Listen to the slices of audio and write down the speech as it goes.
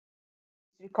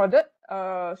recorded.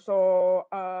 So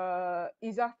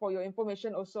Izzah, for your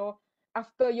information also,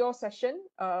 after your session,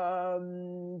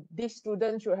 these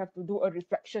students should have to do a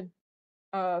reflection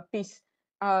piece,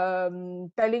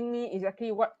 telling me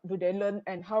exactly what do they learn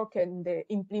and how can they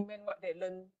implement what they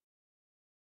learn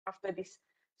after this.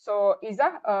 So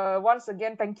Izzah, once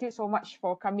again, thank you so much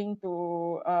for coming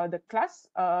to the class,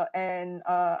 and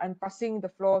I'm passing the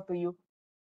floor to you.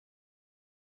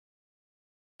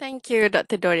 Thank you,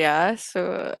 Dr. Doria.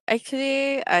 So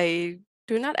actually, I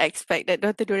do not expect that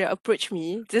Dr. Doria approached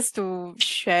me just to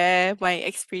share my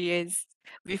experience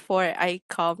before I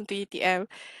come to ETM.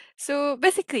 So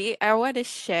basically, I want to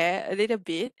share a little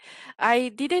bit.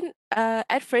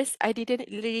 At first, I didn't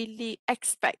really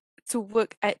expect to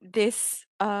work at this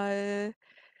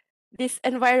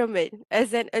environment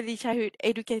as an early childhood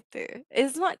educator.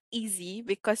 It's not easy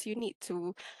because you need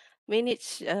to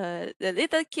manage the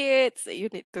little kids, you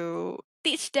need to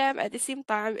teach them at the same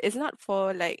time. It's not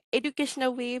for like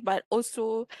educational way, but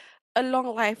also a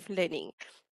long life learning.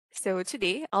 So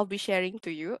today I'll be sharing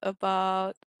to you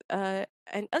about an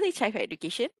early childhood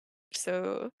education.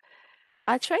 So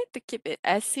I'll try to keep it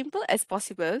as simple as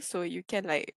possible so you can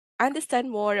like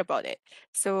understand more about it.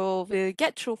 So we'll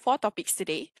get through 4 topics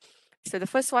today. So the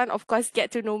first one, of course,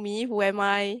 get to know me, who am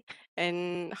I,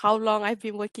 and how long I've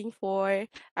been working for.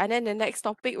 And then the next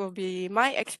topic will be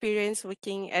my experience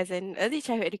working as an early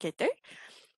childhood educator.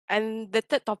 And the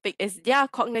third topic is their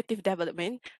cognitive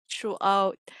development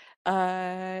throughout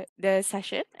the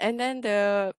session. And then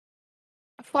the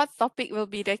fourth topic will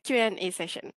be the Q&A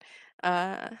session.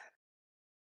 Uh,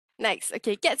 Next,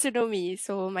 okay, get to know me.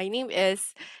 So my name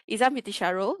is Izzah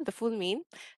Shahrul, the full name.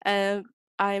 Um,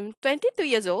 I'm 22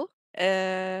 years old,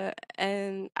 and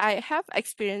I have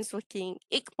experience working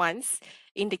 8 months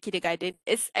in the kindergarten.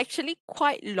 It's actually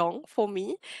quite long for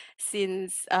me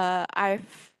since I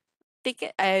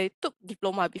took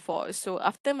diploma before. So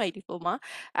after my diploma,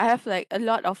 I have like a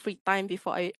lot of free time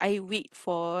before I wait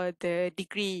for the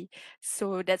degree.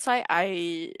 So that's why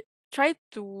I try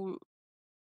to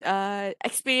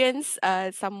experience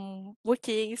some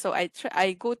working. So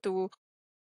I go to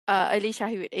early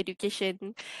childhood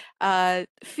education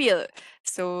field.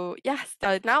 So yeah,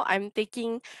 so now I'm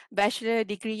taking bachelor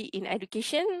degree in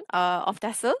education of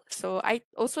TESL. So I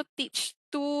also teach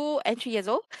 2 and 3 years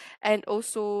old and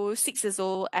also 6 years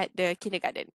old at the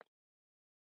kindergarten.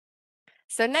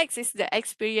 So next is the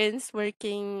experience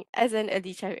working as an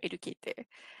early child educator.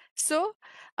 So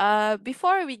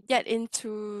before we get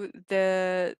into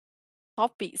the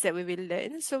topics that we will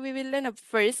learn. So we will learn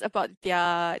first about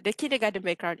the kindergarten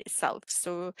background itself.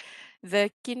 So the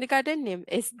kindergarten name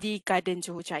is the Garden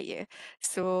Johor Jaya.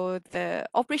 So the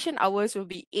operation hours will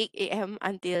be 8 a.m.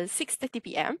 until 6:30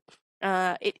 p.m.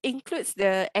 It includes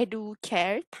the edu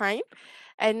care time,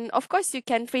 and of course you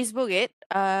can Facebook it.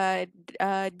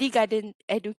 The Garden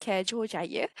Edu Care Johor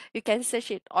Jaya. You can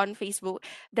search it on Facebook.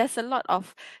 There's a lot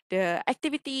of the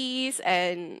activities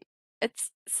and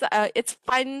it's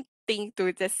fun thing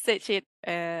to just search it.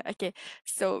 Okay,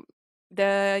 so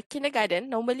the kindergarten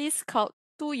normally is called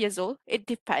 2 years old. It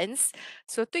depends.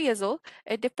 So 2 years old,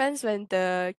 it depends when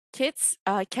the kids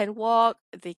can walk.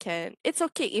 They can. It's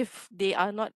okay if they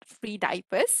are not free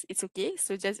diapers. It's okay.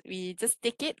 So we just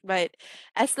take it, but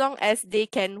as long as they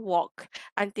can walk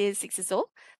until 6 years old,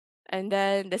 and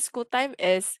then the school time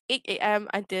is 8 a.m.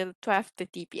 until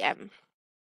 12:30 p.m.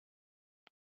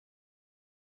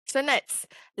 So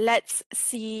let's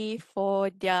see for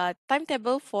their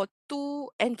timetable for 2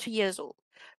 and 3 years old.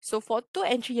 So for 2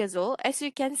 and 3 years old, as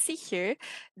you can see here,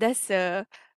 there's a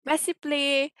messy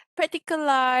play, practical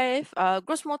life,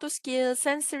 gross motor skills,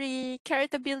 sensory,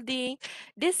 character building.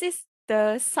 This is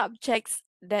the subjects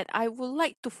that I would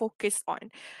like to focus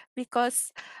on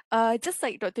because just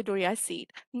like Dr. Doria said,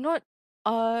 not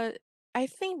uh I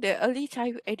think the early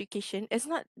childhood education is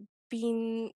not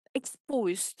being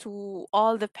exposed to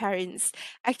all the parents.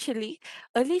 Actually,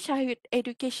 early childhood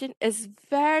education is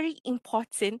very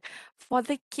important for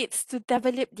the kids to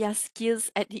develop their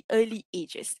skills at the early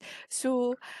ages.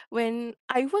 So when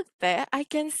I work there, I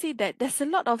can see that there's a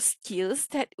lot of skills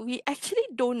that we actually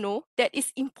don't know that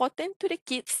is important to the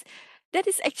kids. That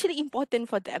is actually important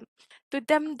for them to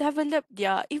them develop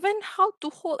their even how to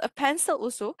hold a pencil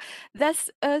also. There's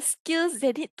skills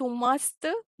they need to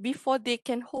master before they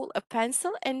can hold a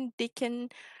pencil and they can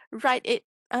write it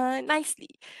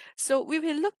nicely. So we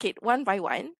will look at one by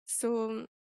one. So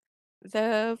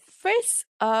the first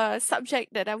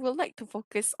subject that I would like to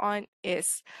focus on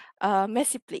is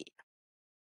messy play.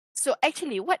 So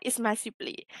actually, what is messy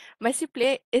play? Messy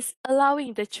play is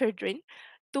allowing the children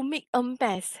to make a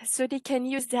mess so they can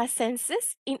use their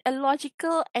senses in a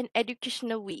logical and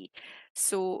educational way.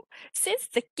 So since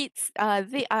the kids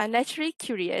they are naturally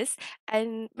curious,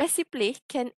 and messy play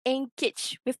can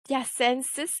engage with their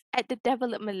senses at the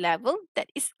development level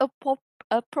that is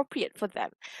appropriate for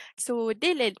them. So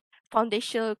they learn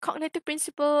foundational cognitive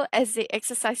principle as they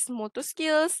exercise motor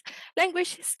skills,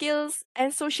 language skills,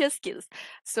 and social skills.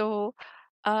 So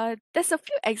there's a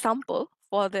few example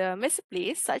for the messy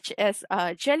play, such as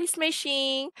jelly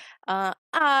smashing,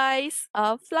 ice,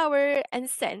 flour, and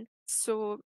sand.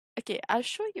 So okay, I'll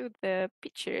show you the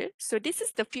picture. So this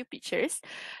is the few pictures.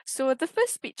 So the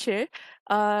first picture,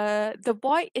 the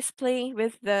boy is playing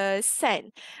with the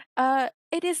sand.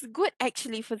 It is good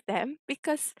actually for them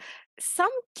because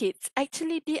some kids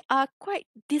actually they are quite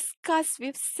disgust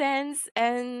with sands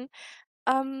and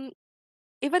um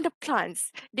even the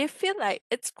plants. They feel like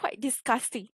it's quite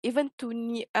disgusting even to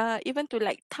even to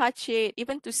like touch it,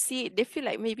 even to see it. They feel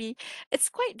like maybe it's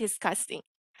quite disgusting.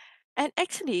 And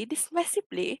actually, this messy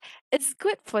play is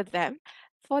good for them,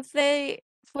 for they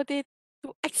to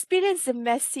experience the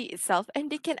messy itself, and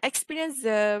they can experience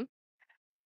the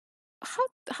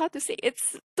how to say,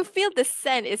 it's to feel the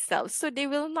sand itself, so they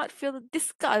will not feel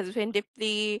disgust when they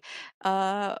play,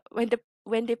 when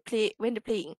they're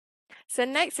playing. So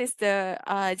next is the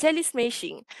jelly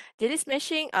smashing. Jelly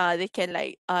smashing, they can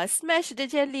like smash the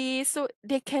jelly, so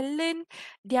they can learn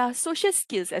their social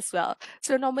skills as well.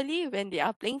 So normally when they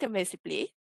are playing the messy play,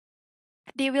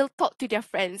 they will talk to their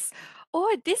friends.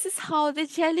 Oh, this is how the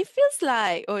jelly feels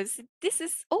like. Or this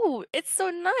is, oh, it's so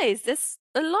nice. There's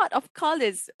a lot of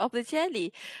colors of the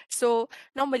jelly. So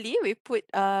normally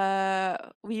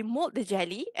we mold the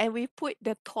jelly and we put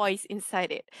the toys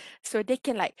inside it. So they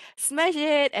can like smash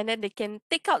it and then they can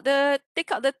take out the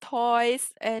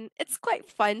toys, and it's quite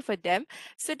fun for them.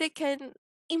 So they can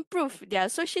improve their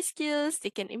social skills, they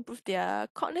can improve their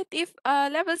cognitive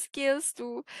level skills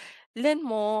to learn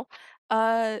more,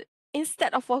 uh,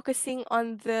 instead of focusing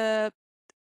on the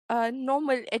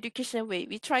normal education way.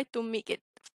 We try to make it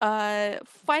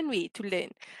fun way to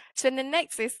learn. So the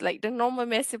next is like the normal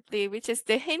method play, which is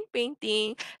the hand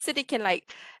painting. So they can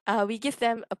like we give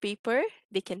them a paper,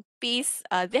 they can paste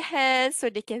their hands so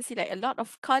they can see like a lot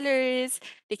of colors.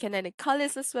 They can learn the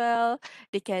colors as well.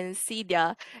 They can see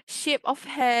their shape of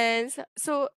hands.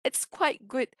 So it's quite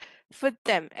good for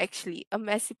them actually. A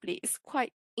messy play is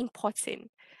quite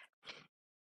important.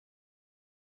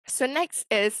 So next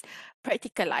is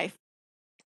practical life.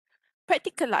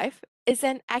 Practical life is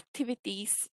an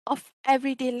activities of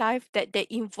everyday life that they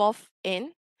involve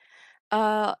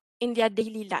uh, in their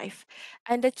daily life.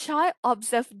 And the child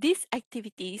observes these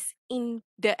activities in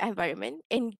the environment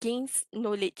and gains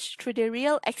knowledge through the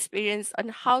real experience on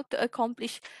how to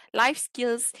accomplish life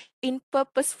skills in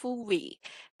purposeful way.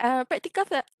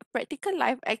 Practical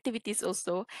life activities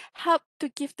also help to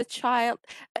give the child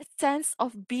a sense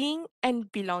of being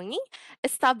and belonging,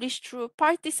 established through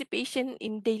participation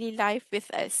in daily life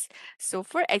with us. So,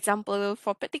 for example,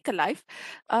 for practical life,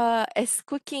 as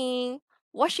cooking,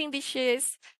 washing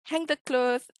dishes, hang the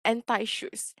clothes, and tie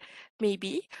shoes.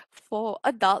 Maybe for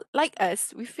adult like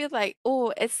us, we feel like,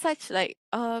 oh, it's such like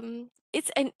it's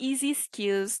an easy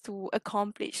skills to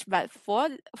accomplish. But for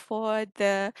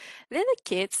the little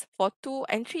kids, for 2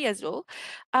 and 3 years old,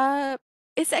 uh,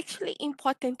 it's actually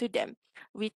important to them.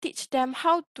 We teach them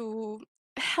how to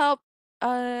help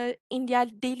in their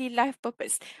daily life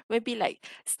purpose. Maybe like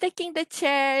stacking the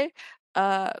chair,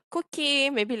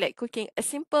 cooking, maybe like cooking a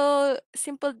simple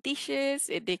dishes.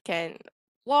 They can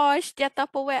wash their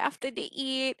Tupperware after they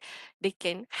eat. They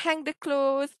can hang the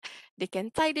clothes. They can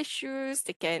tie the shoes.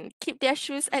 They can keep their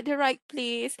shoes at the right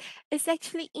place. It's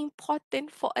actually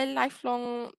important for a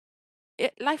lifelong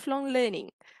learning.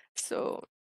 So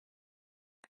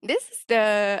this is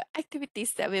the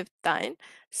activities that we've done.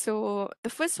 So the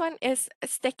first one is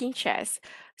stacking chairs.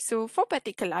 So for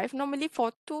practical life, normally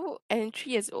for 2 and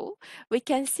 3 years old, we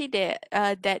can see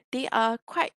that they are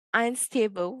quite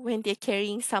unstable when they're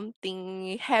carrying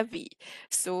something heavy.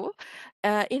 So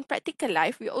in practical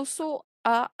life, we also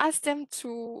ask them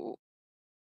to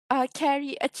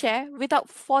carry a chair without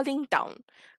falling down.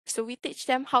 So we teach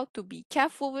them how to be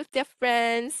careful with their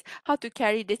friends, how to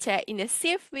carry the chair in a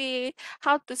safe way,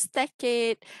 how to stack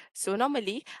it. So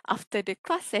normally after the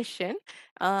class session,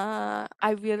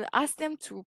 I will ask them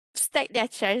to stack their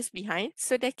chairs behind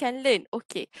so they can learn.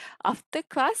 Okay, after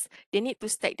class they need to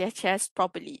stack their chairs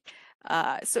properly.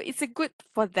 So it's a good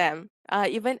for them.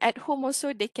 Even at home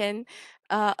also they can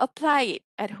apply it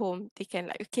at home. They can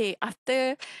like, okay,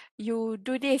 after you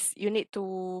do this, you need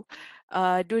to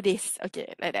do this.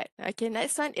 Okay, like that. Okay,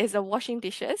 next one is washing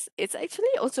dishes. It's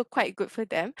actually also quite good for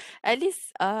them. At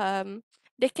least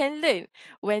they can learn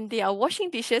when they are washing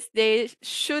dishes, they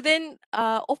shouldn't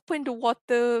open the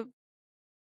water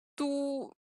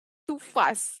too too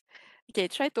fast. Okay,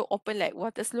 try to open like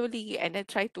water slowly and then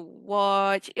try to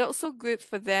watch. It's also good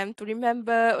for them to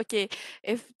remember, okay,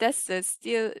 if there's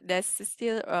still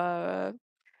uh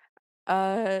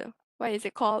what is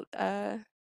it called?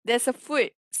 There's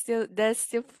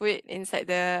still food inside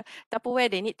the Tupperware.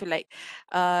 They need to like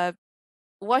uh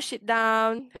wash it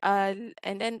down and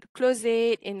then close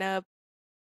it in a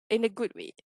good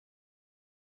way.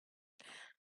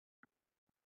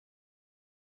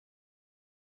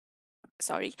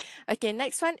 Sorry. Okay,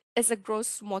 next one is the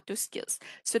gross motor skills.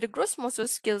 So the gross motor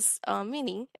skills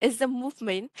meaning is the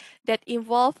movement that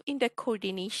involve in the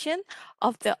coordination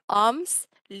of the arms,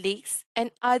 legs,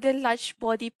 and other large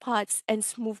body parts and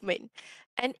movement.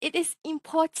 And it is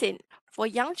important for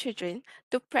young children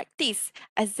to practice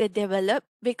as they develop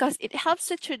because it helps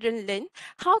the children learn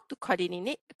how to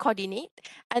coordinate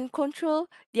and control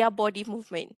their body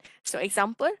movement. So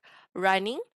example,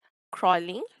 running,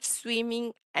 crawling,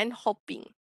 swimming, and hopping.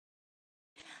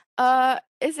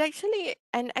 It's actually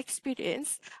an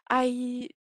experience. I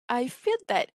I feel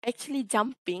that actually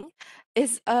jumping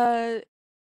is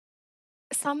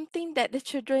something that the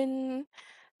children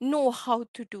know how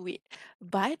to do it.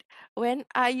 But when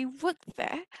I worked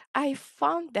there, I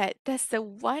found that there's the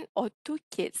one or two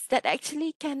kids that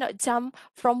actually cannot jump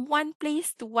from one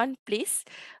place to one place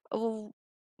uh,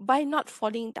 by not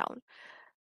falling down.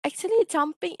 Actually,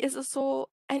 jumping is also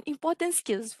an important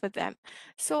skills for them.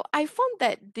 So I found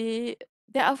that there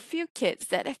are few kids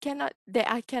that I cannot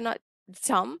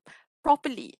jump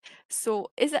properly.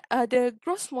 So is the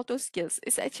gross motor skills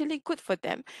is actually good for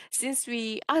them since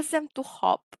we ask them to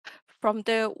hop from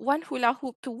the one hula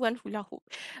hoop to one hula hoop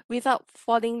without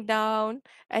falling down,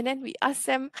 and then we ask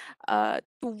them to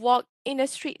walk in a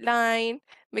straight line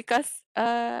because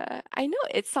I know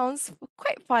it sounds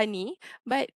quite funny,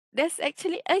 but there's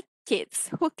actually a kids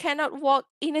who cannot walk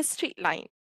in a straight line.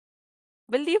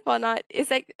 Believe or not,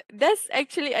 it's like there's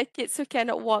actually a kids who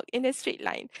cannot walk in a straight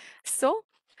line. So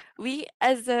we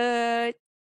as a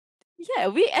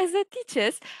we as a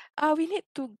teachers, we need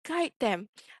to guide them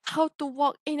how to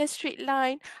walk in a straight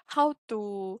line, how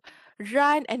to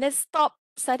run and then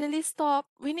suddenly stop.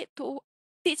 We need to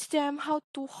teach them how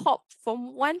to hop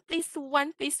from one place to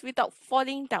one place without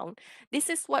falling down. This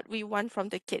is what we want from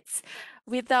the kids,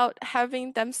 without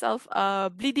having themselves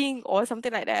bleeding or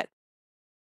something like that.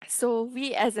 So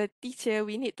we as a teacher,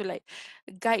 we need to like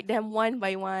guide them one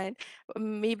by one.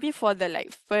 Maybe for the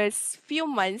like first few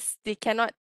months, they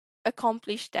cannot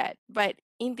accomplish that, but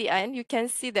in the end, you can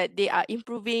see that they are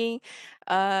improving,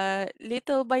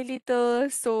 little by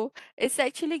little. So it's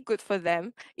actually good for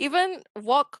them. Even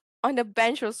walk on the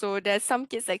bench also. There's some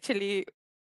kids actually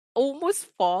almost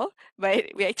fall, but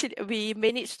we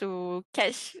managed to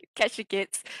catch the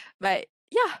kids. But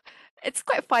yeah, it's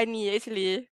quite funny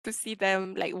actually to see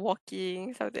them like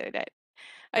walking, something like that.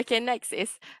 Okay, next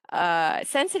is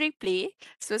sensory play.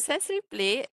 So sensory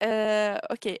play,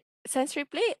 sensory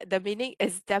play, the meaning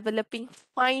is developing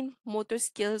fine motor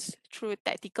skills through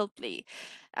tactical play.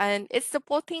 And it's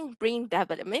supporting brain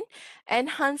development,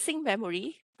 enhancing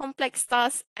memory, complex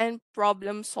tasks, and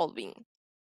problem solving.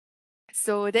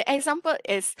 So the example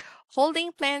is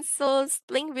holding pencils,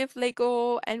 playing with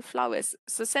Lego and flowers.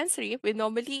 So sensory we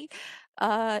normally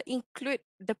include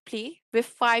the play with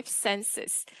five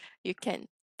senses. You can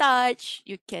touch,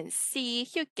 you can see,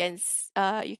 you can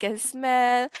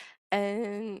smell,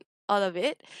 and all of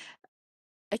it.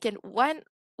 Again, one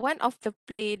of the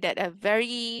play that are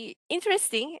very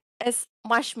interesting is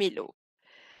marshmallow,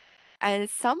 and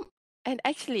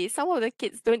actually some of the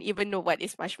kids don't even know what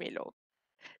is marshmallow.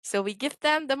 So we give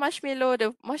them the marshmallow.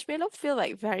 The marshmallow feel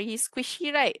like very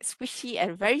squishy, right? Squishy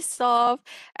and very soft,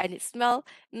 and it smell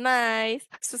nice.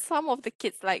 So some of the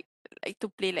kids like to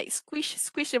play like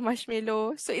squish the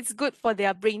marshmallow. So it's good for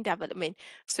their brain development.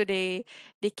 So they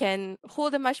can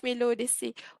hold the marshmallow. They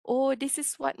say, "Oh, this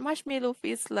is what marshmallow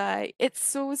feels like. It's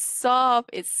so soft.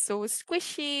 It's so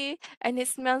squishy, and it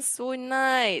smells so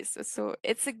nice." So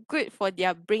it's a good for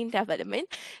their brain development.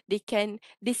 They can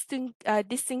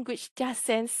distinguish their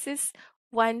senses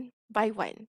one by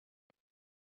one.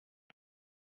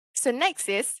 So next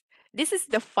is this is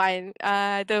the fun,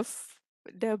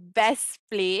 the best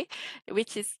play,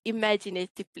 which is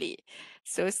imaginative play.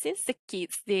 So since the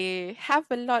kids they have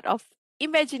a lot of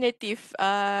imaginative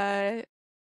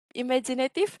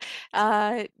imaginative.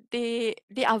 They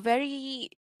are very,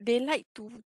 they like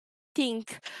to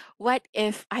think, what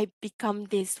if I become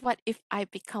this? What if I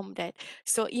become that?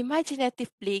 So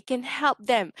imaginative play can help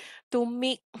them to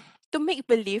make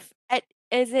believe at,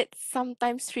 as it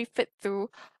sometimes referred to,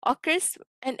 occurs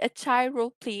and a child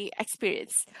role play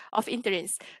experience of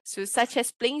interest. So such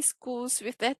as playing schools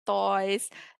with their toys,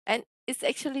 and it's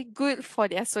actually good for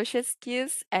their social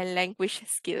skills and language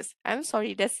skills. I'm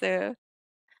sorry, there's a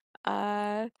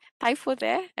uh typo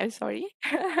there. I'm sorry.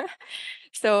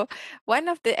 So one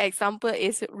of the example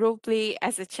is role play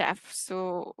as a chef.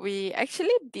 So we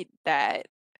actually did that.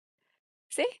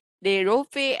 See, they role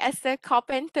play as a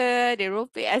carpenter, they role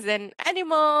play as an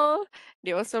animal,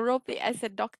 they also role play as a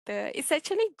doctor. It's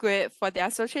actually good for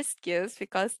their social skills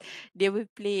because they will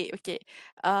play, okay,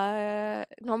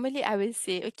 normally I will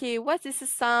say, okay, what is the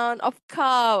sound of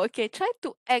cow? Okay, try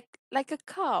to act like a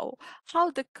cow,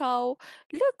 how the cow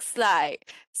looks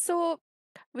like. So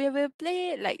we will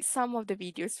play like some of the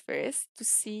videos first to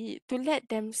see, to let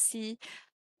them see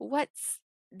what's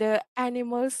the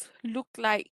animals look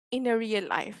like in a real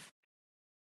life.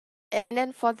 And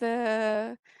then for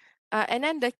the and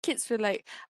then the kids were like,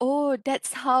 oh,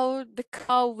 that's how the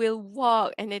cow will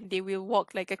walk. And then they will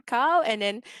walk like a cow and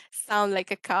then sound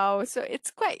like a cow. So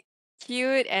it's quite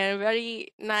cute and very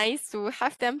nice to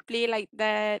have them play like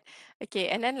that. Okay,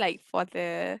 and then like for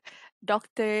the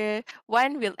doctor,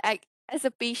 one will act as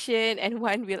a patient and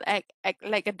one will act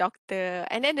like a doctor.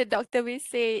 And then the doctor will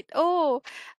say, oh,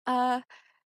 uh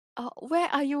where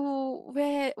are you?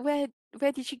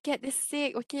 Where did you get this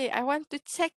sick? Okay, I want to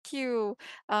check you.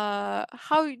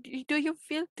 How do you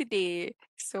feel today?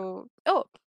 So, oh,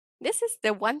 this is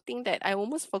the one thing that I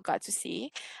almost forgot to say.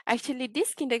 Actually,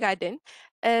 this kindergarten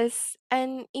is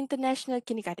an international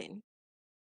kindergarten.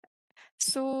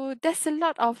 So there's a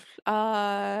lot of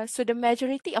so the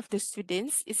majority of the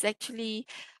students is actually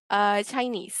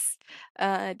Chinese.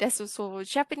 There's also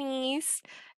Japanese,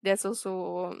 there's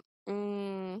also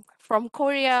from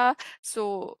Korea.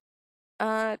 So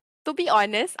uh to be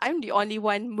honest, I'm the only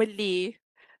one Malay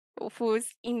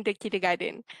who's in the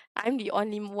kindergarten. I'm the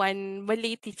only one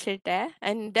Malay teacher there,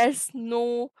 and there's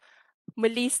no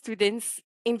Malay students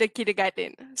in the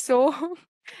kindergarten. So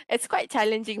it's quite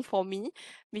challenging for me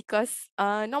because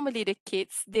normally the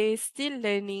kids, they're still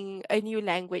learning a new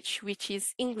language, which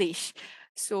is English.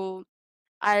 So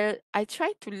I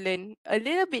try to learn a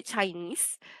little bit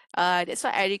Chinese. That's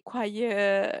why I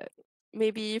require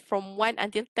maybe from 1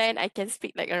 until 10, I can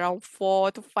speak like around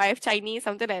 4 to 5 Chinese,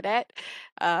 something like that.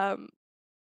 Um,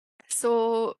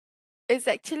 so it's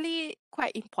actually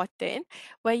quite important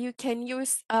where you can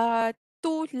use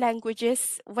two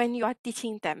languages when you are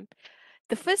teaching them.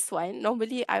 The first one,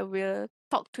 normally I will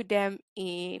talk to them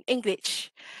in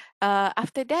English.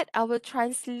 After that, I will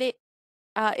translate.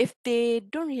 If they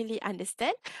don't really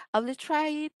understand, I will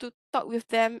try to talk with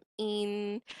them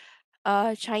in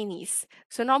Chinese.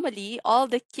 So normally all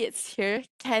the kids here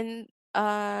can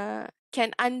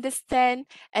understand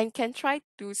and can try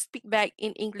to speak back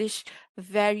in English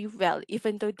very well.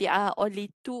 Even though they are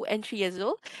only 2 and 3 years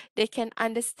old, they can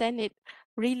understand it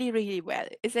really, really well.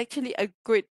 It's actually a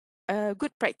good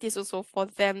practice also for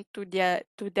them to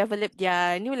develop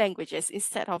their new languages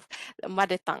instead of the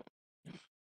mother tongue.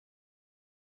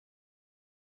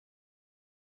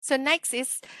 So next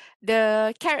is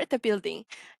the character building.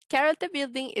 Character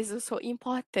building is also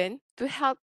important to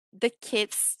help the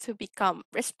kids to become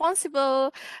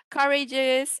responsible,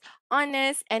 courageous,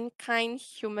 honest, and kind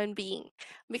human being.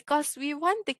 Because we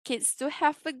want the kids to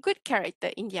have a good character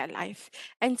in their life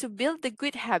and to build the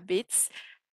good habits.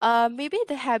 Maybe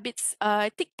the habits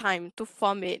take time to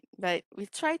form it, but we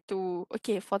try to,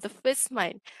 okay, for the first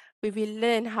month, we will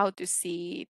learn how to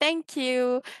say thank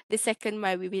you. The second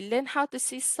month, we will learn how to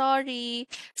say sorry.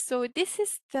 So this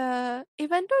is the,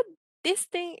 even though this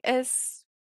thing is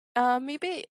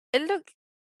maybe it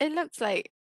looks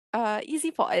like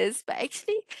easy for us, but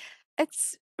actually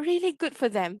it's really good for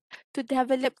them to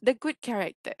develop the good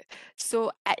character.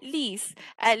 So at least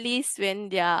when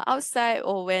they are outside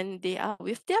or when they are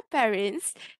with their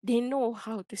parents, they know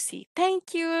how to say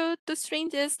thank you to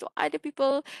strangers, to other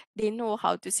people. They know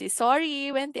how to say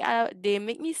sorry when they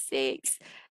make mistakes.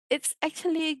 It's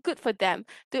actually good for them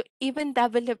to even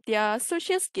develop their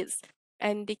social skills,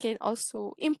 and they can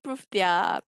also improve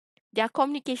their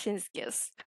communication skills.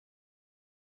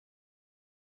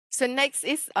 So next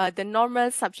is the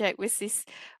normal subject,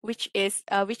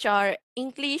 which are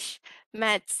English,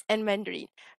 maths, and Mandarin.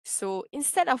 So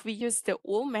instead of we use the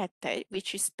old method,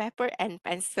 which is paper and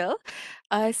pencil,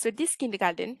 so this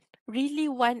kindergarten really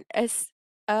want us,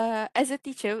 as a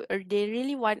teacher, or they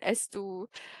really want us to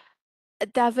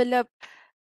develop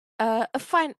a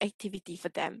fun activity for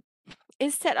them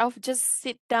instead of just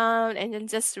sit down and then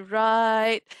just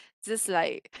write, just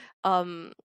like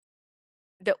um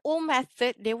the old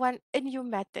method. They want a new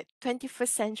method,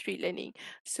 21st century learning.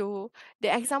 So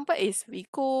the example is we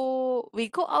go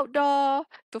outdoor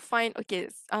to find, okay,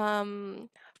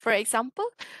 for example,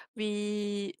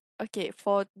 we okay,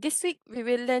 for this week we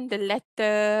will learn the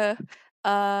letter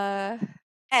uh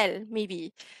L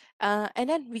maybe. And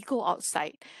then we go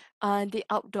outside, the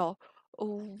outdoor.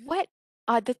 What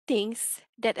are the things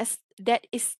that is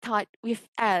start with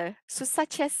L? So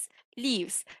such as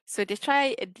leaves. So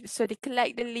so they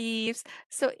collect the leaves.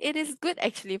 So it is good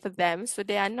actually for them. So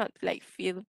they are not like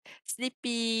feel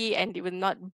sleepy and they will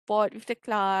not bored with the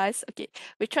class. Okay,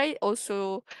 we try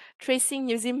also tracing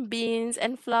using beans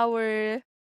and flour.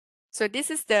 So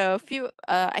this is the few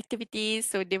activities.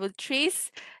 So they will trace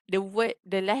the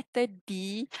letter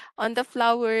D on the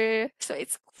flower. So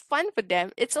it's fun for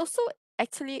them. It's also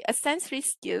actually a sensory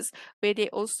skills where they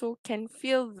also can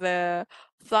feel the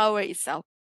flower itself.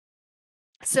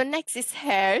 So next is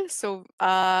hair. So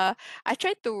I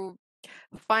try to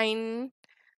find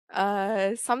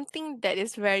something that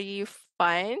is very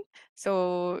fun.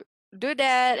 So do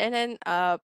that and then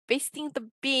pasting the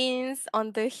beans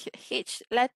on the H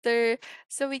letter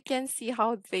so we can see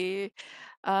how they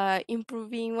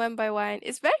improving one by one.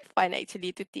 It's very fun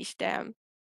actually to teach them.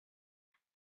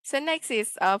 So next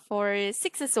is for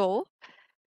 6 years old.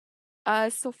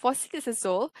 So for 6 years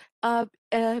old,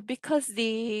 because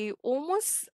they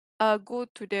almost go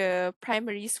to the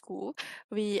primary school,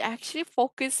 we actually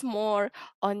focus more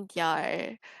on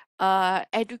their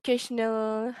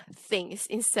educational things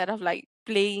instead of like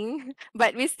playing.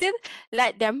 But we still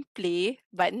let them play,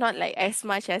 but not like as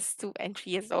much as 2 and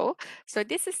 3 years old. So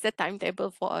this is the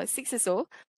timetable for 6 years old.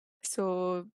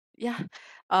 So yeah,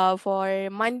 for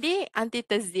Monday until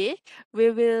Thursday,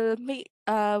 we will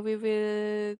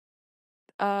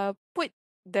put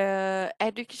the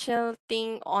educational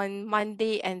thing on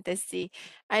Monday and Thursday.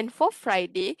 And for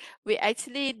Friday, we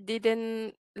actually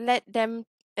didn't let them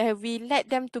we let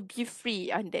them to be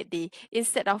free on that day.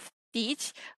 Instead of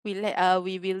teach, we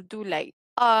will do like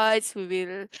arts, we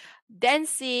will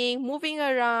dancing, moving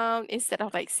around instead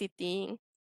of like sitting.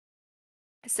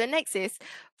 So next is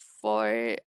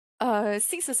for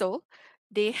 6 years old,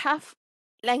 they have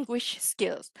language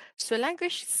skills. So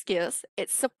language skills, it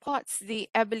supports the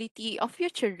ability of your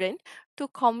children to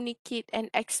communicate and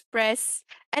express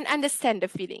and understand the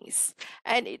feelings.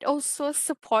 And it also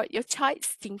support your child's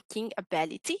thinking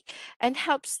ability and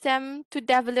helps them to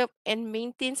develop and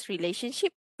maintains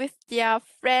relationship with their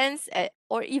friends,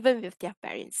 or even with their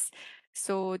parents.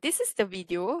 So this is the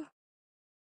video.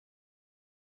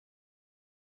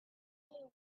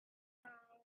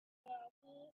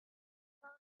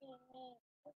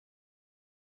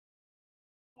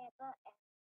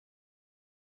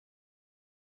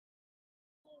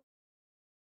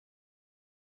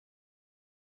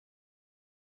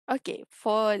 Okay,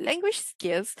 for language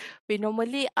skills, we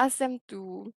normally ask them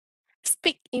to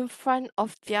speak in front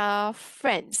of their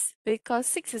friends because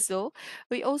 6 years old,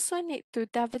 we also need to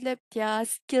develop their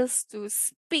skills to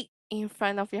speak in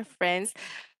front of your friends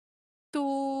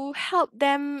to help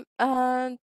them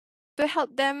to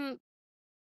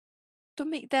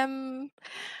make them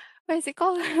what is it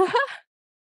called?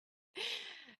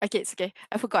 Okay, it's okay.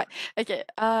 I forgot. Okay,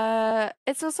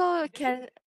 it's also can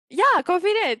yeah,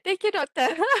 confident. Thank you, doctor.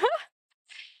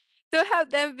 To help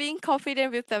them being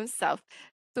confident with themselves,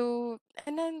 to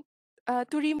and then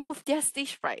to remove their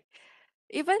stage fright.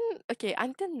 Even okay,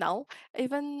 until now,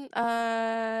 even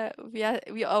we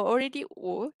are already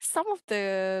old, some of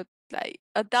the like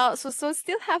adults also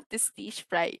still have this stage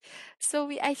fright. So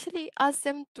we actually ask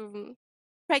them to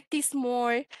practice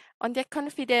more on their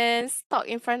confidence, talk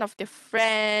in front of their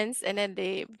friends, and then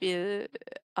they will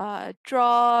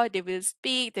draw, they will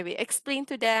speak, they will explain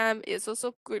to them. It's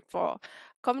also good for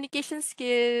communication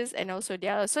skills and also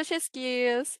their social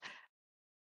skills.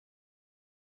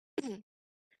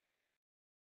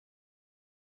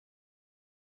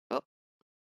 Oh,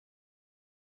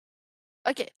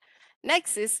 okay.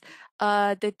 Next is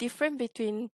the difference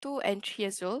between 2 and 3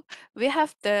 years old. We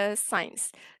have the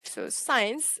science. So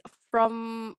science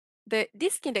from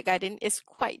this kindergarten is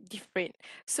quite different.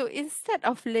 So instead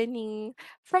of learning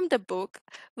from the book,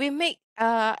 we make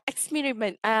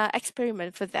experiment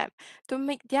for them to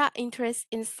make their interest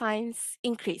in science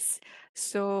increase.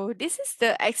 So this is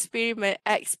the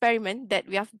experiment that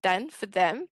we have done for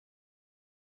them.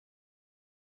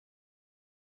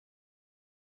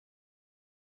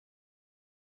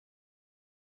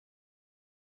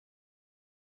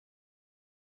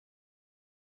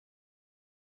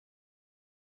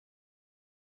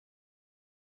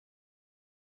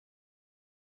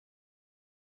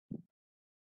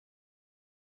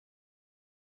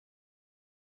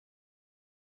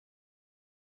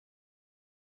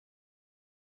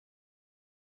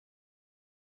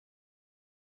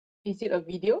 Is it a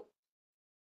video?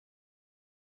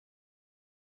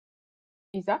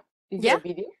 Izzah, is it Yeah, a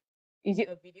video? Is it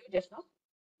a video just now?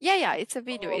 yeah, it's a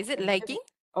video. Oh, Is it okay, because lagging?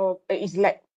 it's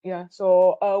lag. Yeah.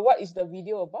 So, what is the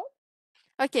video about?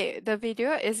 Okay, the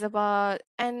video is about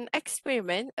an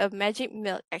experiment, a magic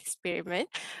milk experiment,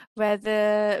 where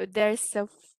there's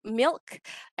milk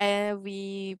and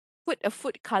we put a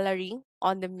food coloring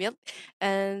on the milk,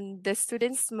 and the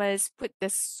students must put the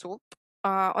soap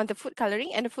on the food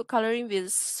coloring, and the food coloring will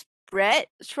spread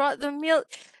throughout the milk.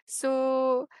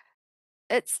 So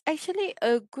it's actually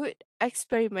a good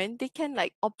experiment. They can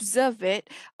like observe it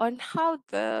on how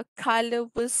the color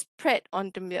will spread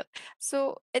on the milk.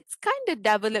 So it's kind of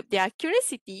developed their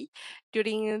curiosity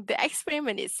during the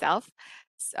experiment itself.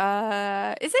 It's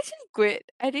actually good.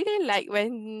 I really like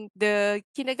when the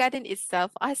kindergarten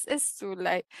itself asks us to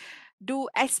like do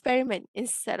experiment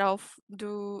instead of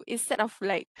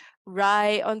like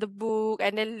write on the book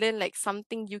and then learn like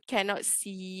something you cannot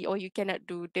see or you cannot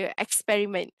do the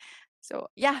experiment. So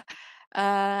yeah,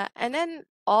 and then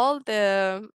all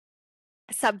the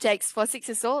subjects for 6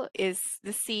 years old is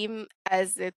the same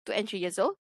as the 2 and 3 years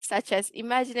old, such as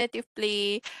imaginative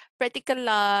play, practical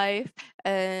life,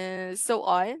 and so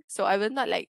on. So I will not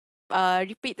like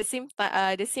repeat the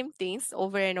same things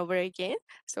over and over again.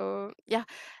 So yeah,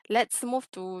 let's move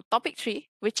to topic 3,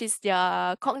 which is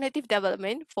their cognitive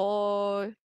development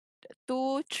for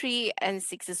 2, 3, and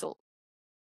 6 years old.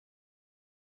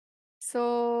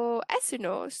 So, as you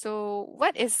know,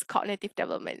 what is cognitive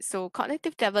development? So,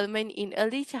 cognitive development in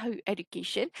early childhood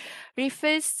education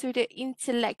refers to the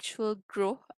intellectual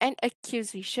growth and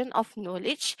acquisition of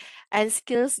knowledge and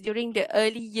skills during the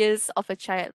early years of a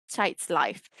child's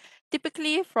life,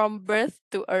 typically from birth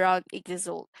to around 8 years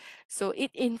old. So, it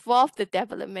involves the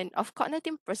development of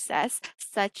cognitive process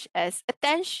such as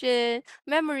attention,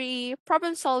 memory,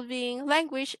 problem solving,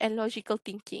 language, and logical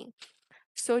thinking.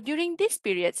 So during these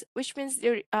periods, which means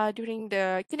during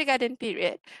the kindergarten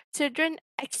period, children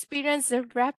experience a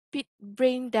rapid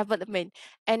brain development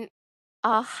and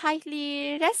are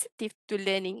highly receptive to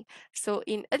learning. So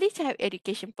in early childhood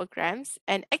education programs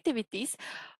and activities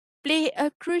play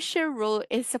a crucial role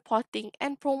in supporting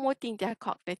and promoting their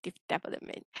cognitive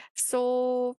development.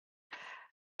 So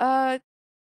uh,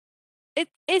 it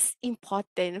is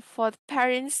important for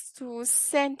parents to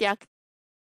send their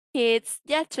kids,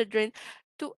 their children,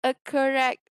 to a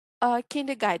correct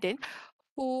kindergarten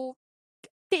who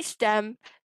teach them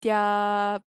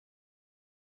their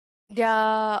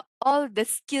all the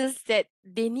skills that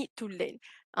they need to learn,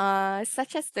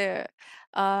 such as the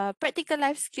practical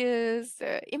life skills,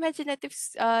 imaginative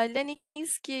learning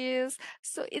skills.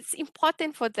 So it's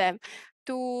important for them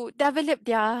to develop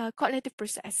their cognitive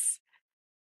process.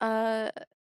 Uh,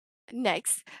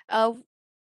 Next,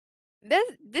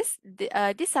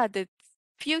 these are the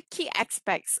few key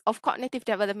aspects of cognitive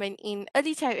development in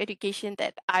early childhood education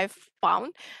that I've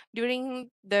found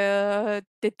during the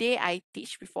day I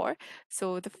teach before.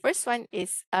 So the first one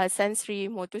is sensory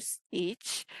motor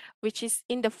stage, which is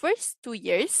in the first 2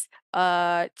 years.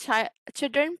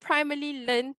 Children primarily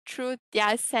learn through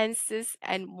their senses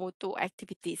and motor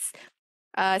activities,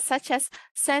 such as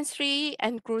sensory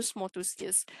and gross motor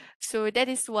skills. So that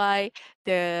is why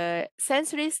the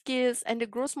sensory skills and the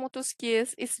gross motor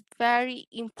skills is very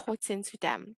important to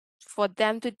them for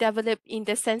them to develop in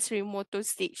the sensory motor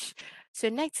stage. So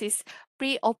next is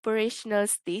pre-operational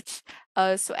stage.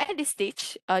 So at this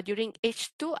stage, during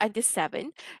age 2 and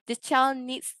 7, the child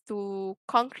needs to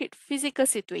concrete physical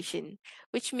situation,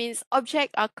 which means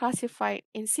objects are classified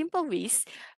in simple ways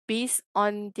based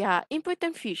on their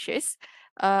important features,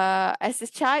 as the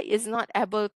child is not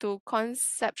able to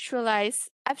conceptualize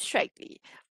abstractly.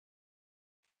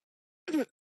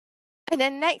 And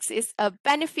then next is a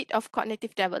benefit of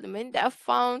cognitive development that I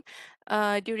found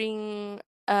during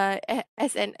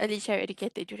as an early child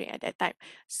educator during at that time.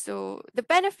 So the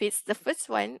benefits, the first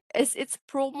one is it's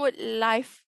promote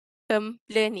life term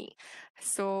learning.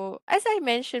 So as I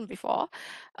mentioned before,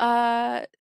 uh,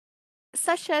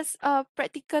 such as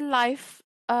practical life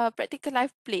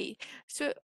play.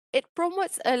 So it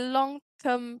promotes a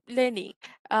long-term learning,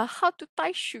 how to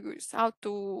tie shoes, how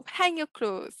to hang your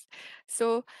clothes.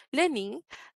 So learning,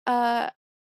 uh,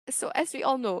 so as we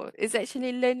all know, is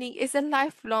actually learning is a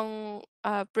lifelong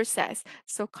process.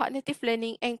 So cognitive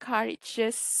learning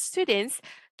encourages students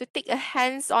to take a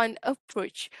hands-on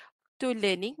approach to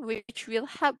learning, which will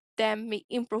help them make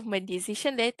improvement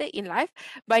decision later in life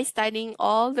by studying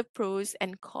all the pros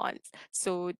and cons.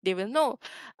 So they will know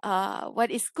what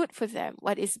is good for them,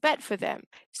 what is bad for them.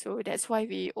 So that's why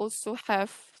we also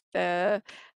have the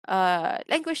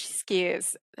language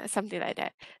skills, something like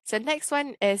that. So next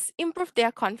one is improve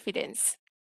their confidence.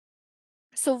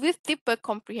 So, with deeper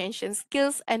comprehension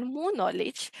skills and more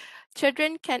knowledge,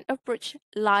 children can approach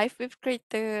life with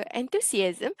greater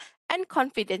enthusiasm and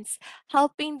confidence,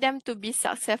 helping them to be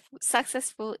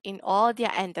successful in all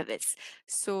their endeavors.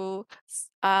 So,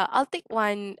 I'll take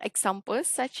one example,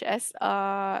 such as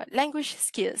language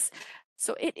skills.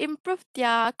 So, it improved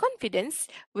their confidence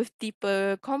with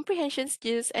deeper comprehension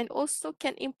skills and also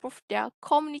can improve their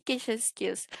communication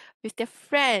skills with their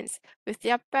friends, with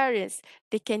their parents.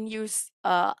 They can use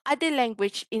other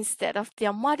language instead of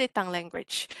their mother tongue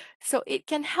language. So it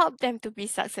can help them to be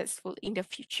successful in the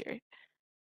future.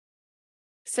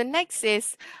 So next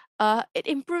is it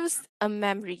improves a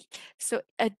memory. So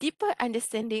a deeper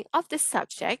understanding of the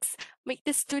subjects make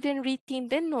the student retain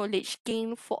the knowledge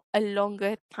gained for a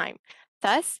longer time,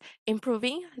 thus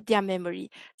improving their memory.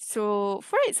 So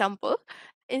for example,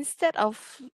 instead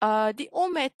of the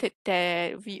old method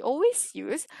that we always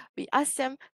use, we ask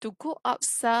them to go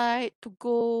outside, to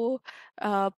go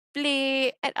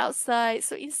play at outside.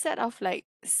 So instead of like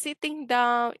sitting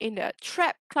down in a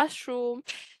trapped classroom,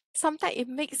 sometimes it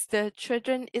makes the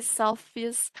children itself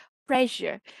feels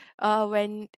pressure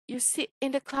when you sit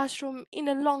in the classroom in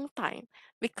a long time,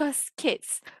 because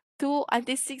kids 2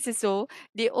 until 6 years old,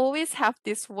 they always have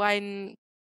this one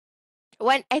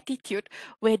attitude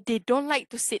where they don't like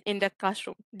to sit in the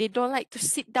classroom, they don't like to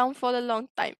sit down for a long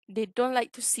time, they don't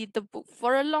like to see the book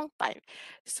for a long time.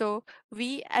 So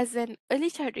we as an early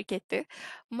child educator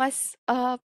must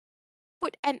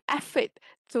put an effort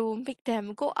to make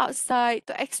them go outside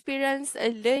to experience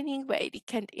a learning where they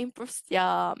can improve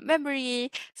their memory.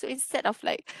 So instead of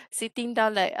like sitting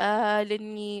down like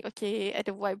learning okay at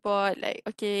the whiteboard, like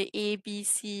okay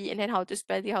ABC and then how to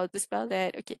spell it, how to spell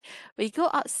that. Okay. We go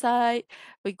outside,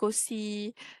 we go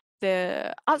see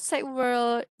the outside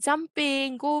world,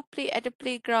 jumping, go play at the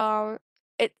playground.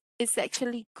 It is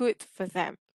actually good for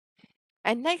them.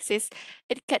 And next is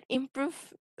it can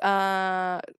improve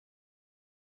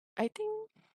I think,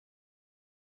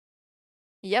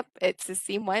 yep, it's the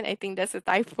same one. I think there's a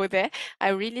typo there.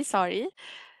 I'm really sorry.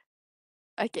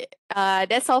 Okay,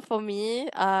 that's all for me.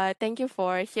 Thank you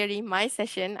for hearing my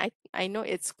session. I know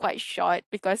it's quite short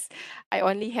because I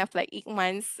only have like 8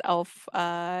 months of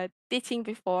teaching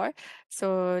before.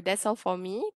 So that's all for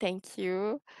me. Thank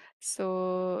you.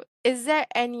 So is there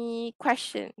any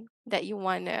question that you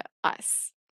wanna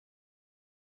ask?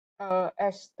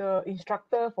 As the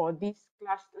instructor for this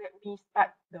class, let me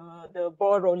start the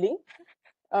ball rolling.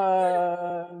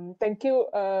 Thank you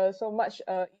so much,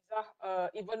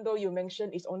 Izzah. Even though you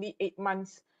mentioned it's only 8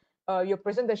 months, your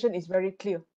presentation is very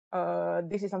clear.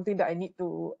 This is something that I need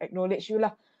to acknowledge you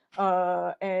lah.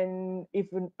 And if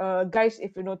guys,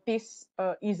 if you notice,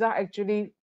 Izzah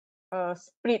actually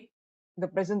split the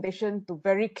presentation to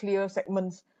very clear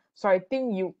segments. So I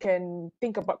think you can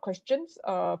think about questions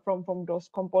from those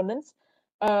components.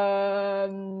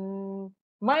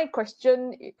 My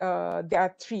question, there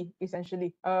are three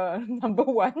essentially. Number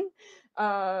one,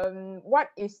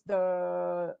 what is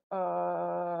the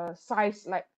size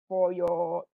like for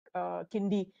your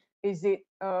kindi? Is it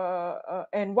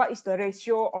and what is the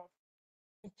ratio of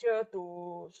teacher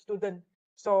to student?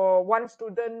 So one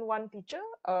student, one teacher,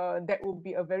 that would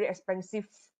be a very expensive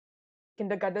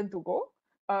kindergarten to go.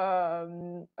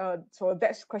 So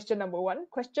that's question number one.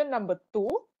 Question number two,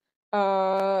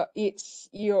 it's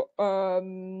your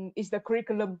is the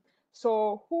curriculum.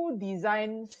 So who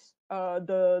designs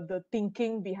the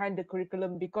thinking behind the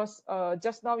curriculum? Because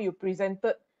just now you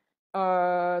presented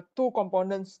two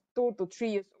components, 2 to 3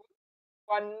 years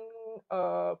one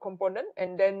component,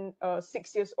 and then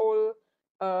 6 years old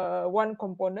one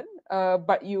component.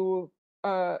 But you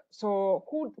so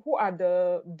who are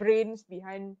the brains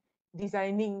behind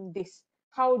designing this?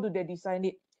 How do they design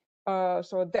it?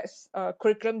 So that's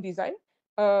curriculum design.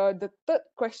 The third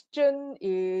question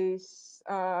is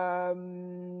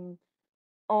on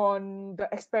the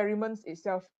experiments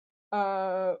itself.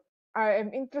 Uh, I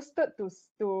am interested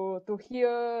to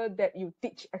hear that you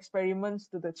teach experiments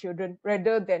to the children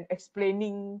rather than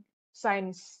explaining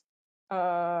science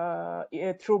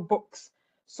through books.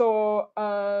 So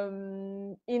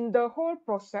in the whole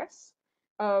process,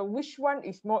 which one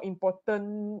is more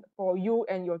important for you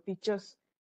and your teachers?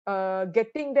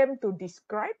 Getting them to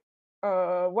describe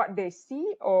what they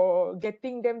see, or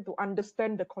getting them to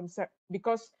understand the concept?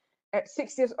 Because at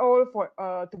 6 years old, for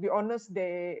to be honest,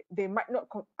 they might not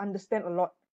understand a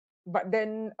lot, but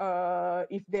then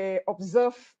if they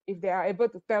observe, if they are able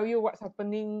to tell you what's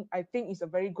happening, I think it's a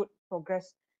very good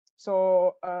progress.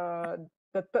 So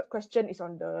the third question is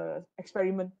on the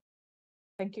experiment.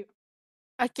 Thank you.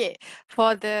 Okay,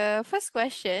 for the first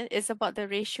question is about the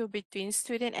ratio between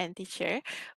student and teacher.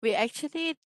 We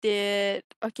actually did,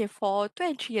 okay, for 2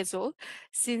 and 3 years old,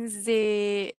 since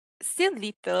they still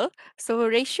little, so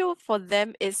ratio for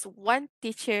them is one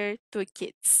teacher, two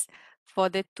kids. For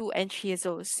the 2 and 3 years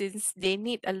old, since they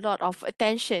need a lot of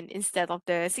attention instead of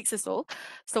the 6 years old.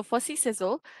 So for 6 years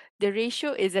old, the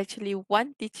ratio is actually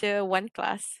one teacher, one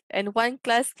class, and one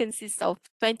class consists of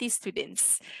 20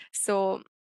 students. So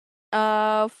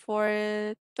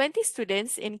for 20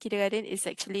 students in kindergarten is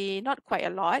actually not quite a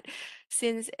lot,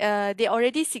 since they're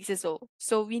already 6 years old.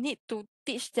 So we need to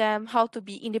teach them how to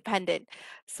be independent.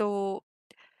 So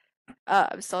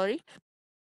I'm sorry.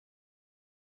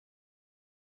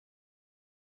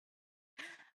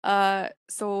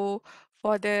 So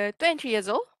for the 2 and 3 years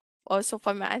old, also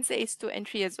for my answer is 2 and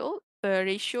 3 years old, the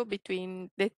ratio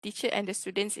between the teacher and the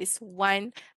students is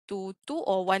 1 to 2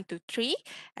 or 1 to 3,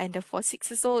 and the for 6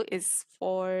 years old is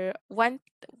for one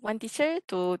teacher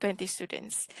to 20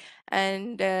 students.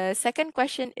 And the second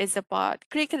question is about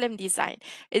curriculum design.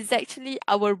 It's actually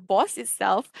our boss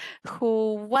itself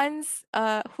who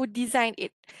designed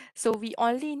it. So we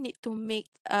only need to make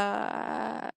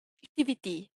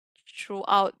activity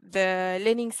throughout the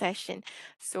learning session.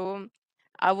 So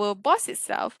our boss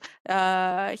itself,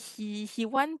 he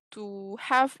want to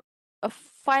have a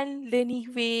fun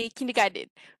learning way kindergarten.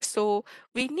 So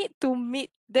we need to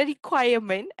meet the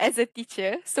requirement as a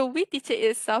teacher. So we teacher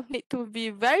itself need to be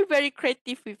very, very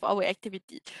creative with our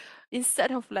activity.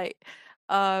 Instead of like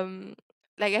I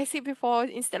said before,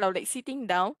 instead of like sitting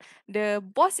down, the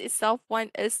boss itself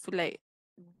want us to like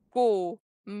go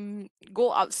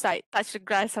go outside, touch the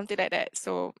grass, something like that.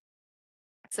 So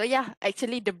yeah,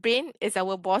 actually the brain is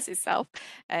our boss itself,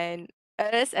 and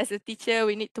us as a teacher,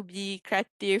 we need to be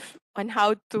creative on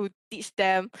how to teach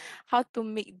them, how to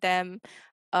make them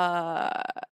uh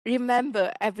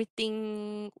remember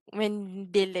everything when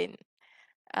they learn.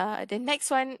 The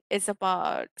next one is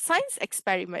about science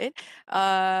experiment.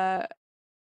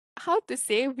 How to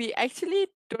say, we actually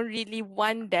don't really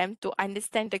want them to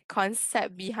understand the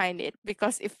concept behind it,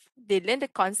 because if they learn the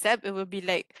concept, it will be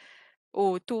like,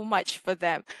 oh, too much for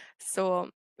them. So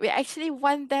we actually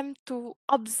want them to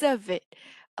observe it.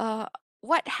 uh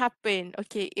what happened,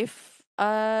 okay, if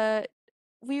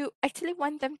we actually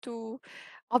want them to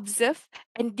observe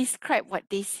and describe what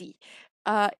they see.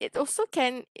 It also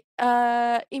can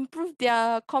improve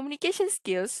their communication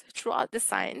skills throughout the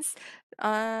science.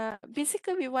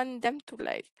 Basically, we want them to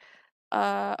like,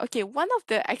 okay, one of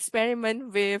the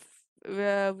experiment we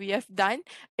have done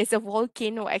is a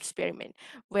volcano experiment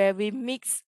where we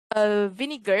mix a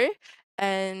vinegar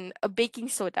and a baking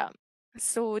soda.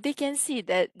 So they can see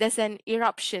that there's an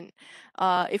eruption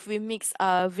if we mix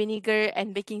vinegar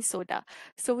and baking soda.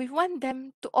 So we want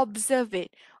them to observe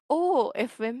it. Oh,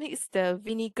 if we mix the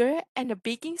vinegar and the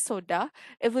baking soda,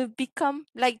 it will become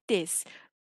like this.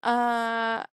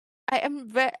 uh I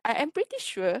am pretty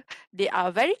sure they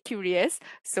are very curious,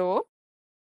 so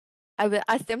I will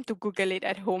ask them to Google it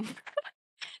at home.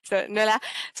 So no lah.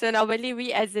 So normally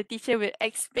we as a teacher will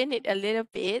explain it a little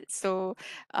bit. So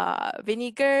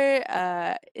vinegar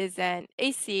is an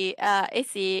acidic,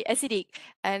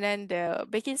 and then the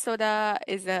baking soda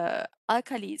is a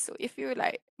alkali. So if you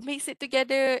like mix it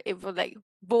together, it will like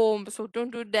boom. So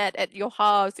don't do that at your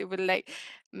house. It will like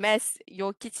mess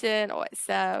your kitchen or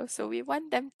itself. So we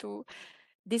want them to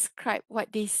describe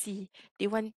what they see. We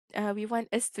want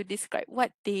us to describe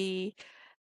what they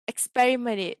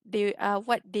experiment it. They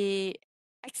what they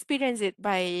experience it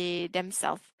by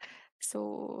themselves.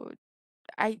 So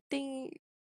I think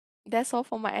that's all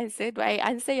for my answer. Do I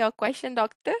answer your question,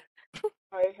 doctor?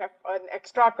 I have an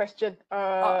extra question.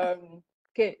 Oh,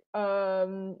 Okay.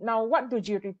 Now, what do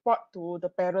you report to the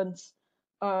parents?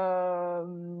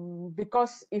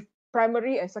 Because if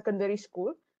primary and secondary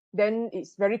school, then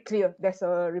it's very clear. There's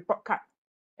a report card,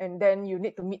 and then you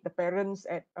need to meet the parents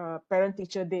at parent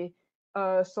teacher day.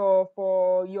 So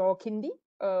for your kindy,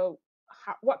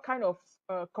 what kind of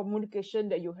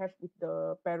communication that you have with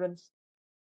the parents?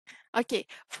 okay.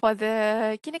 For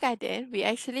the kindergarten, we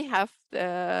actually have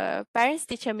the parents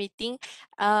teacher meeting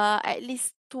at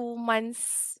least 2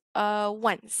 months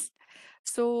once.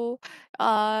 So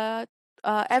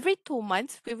every 2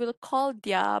 months we will call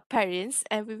their parents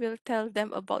and we will tell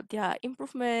them about their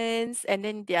improvements, and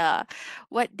then their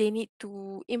what they need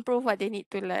to improve, what they need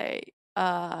to like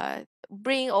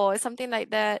bring or something like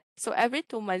that. So every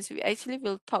 2 months we actually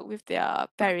will talk with their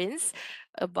parents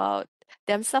about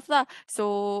themselves lah.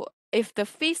 So if the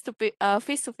face to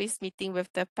face meeting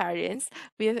with the parents,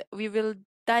 we will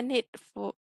done it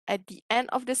for at the end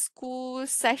of the school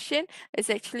session. It's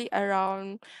actually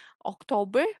around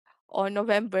October or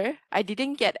November. I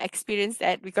didn't get experience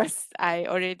that because I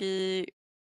already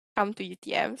come to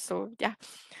UTM. So yeah.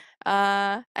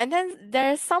 And then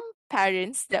there are some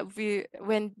parents that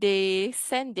when they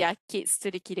send their kids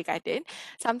to the kindergarten,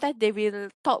 sometimes they will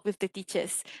talk with the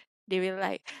teachers. They will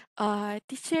like,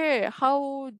 teacher,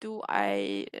 how do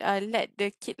I let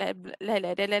the kid like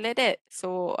that?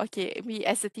 So okay, we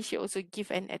as a teacher also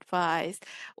give an advice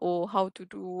or how to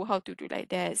do like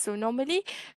that. So normally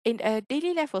in a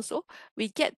daily life also, we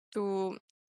get to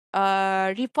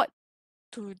report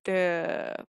to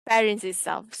the parents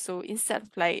itself. So instead of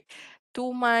like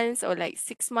 2 months or like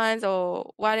 6 months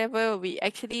or whatever, we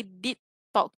actually did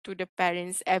talk to the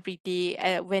parents every day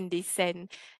when they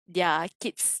send their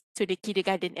kids to the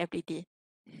kindergarten every day.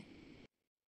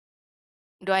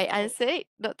 Do I Oh, answer it,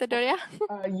 Dr. oh, Doria?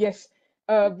 yes.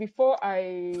 Before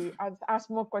I ask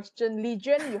more question,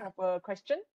 Legion, you have a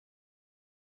question?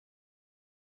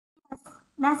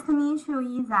 Nice to meet you,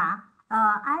 Izzah.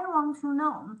 I want to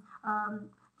know,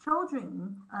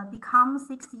 children become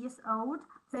 6 years old,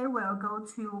 they will go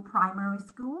to primary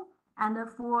school. And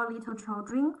for little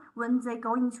children, when they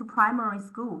go into primary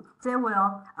school, they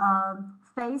will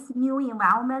face new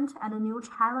environment and a new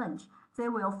challenge. They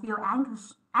will feel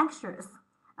anxious.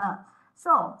 Uh,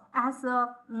 so, as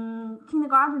a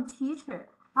kindergarten teacher,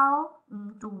 how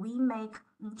do we make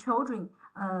children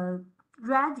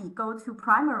ready go to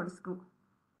primary school?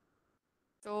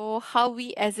 So how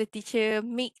we as a teacher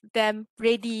make them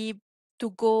ready to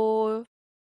go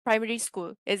primary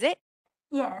school, is it?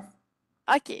 Yes.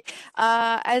 Okay.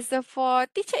 For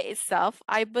teacher itself,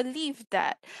 I believe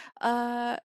that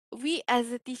uh we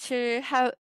as a teacher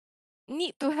have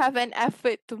need to have an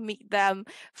effort to make them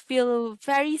feel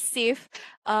very safe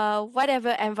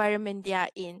whatever environment they are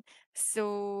in.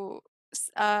 So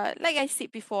like I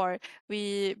said before,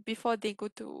 we before they go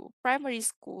to primary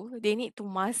school, they need to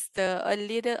master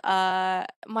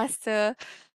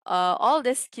all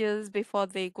the skills before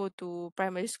they go to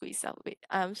primary school itself. Wait,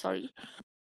 I'm sorry.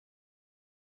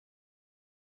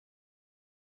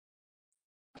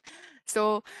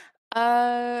 So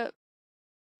uh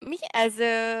me as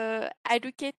a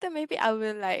educator, maybe I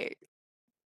will like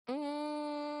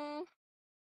mm,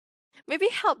 maybe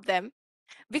help them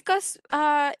because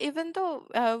even though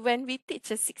when we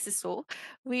teach a 6 years old,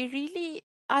 we really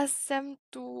ask them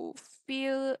to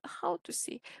feel how to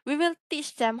say we will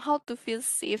teach them how to feel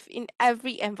safe in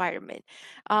every environment,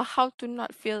 how to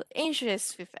not feel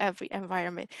anxious with every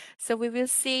environment. So we will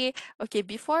say, okay,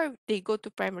 before they go to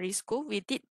primary school, we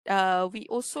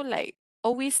also like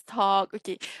always talk,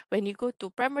 okay, when you go to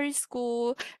primary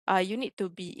school, you need to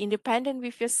be independent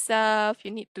with yourself,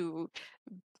 you need to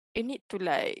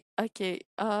like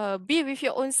be with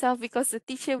your own self because the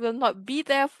teacher will not be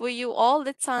there for you all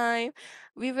the time.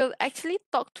 We will actually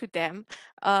talk to them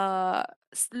uh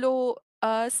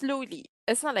slowly.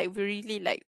 It's not like we really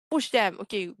like push them,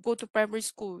 okay, go to primary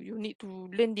school, you need to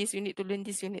learn this, you need to learn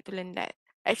this, you need to learn that.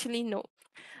 Actually, no,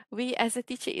 we as a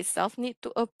teacher itself need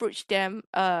to approach them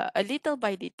a little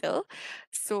by little.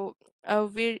 So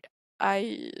we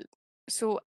I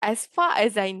so as far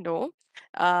as I know,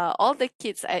 all the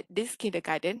kids at this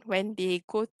kindergarten when they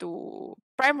go to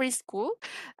primary school,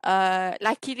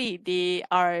 luckily they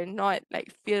are not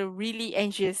like feel really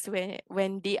anxious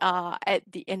when they are at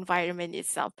the environment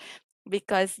itself,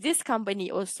 because this company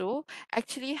also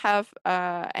actually have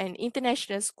an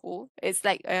international school. It's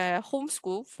like a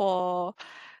homeschool for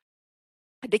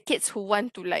the kids who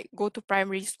want to like go to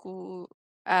primary school.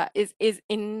 Is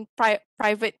in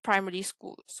private primary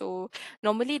school. So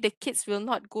normally the kids will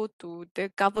not go to the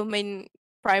government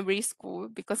primary school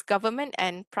because government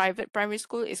and private primary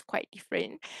school is quite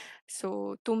different.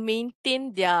 So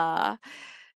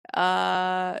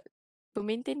uh to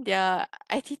maintain their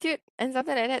attitude and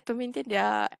something like that, to maintain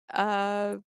their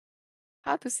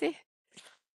how to say,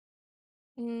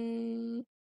 mm,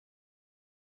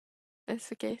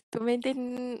 that's okay. To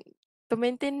maintain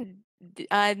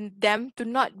them to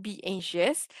not be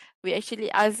anxious, we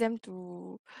actually ask them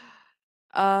to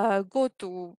go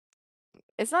to.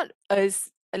 It's not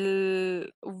us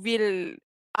will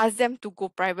ask them to go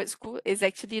private school. It's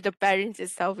actually the parents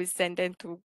itself will send them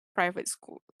to private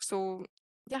school. So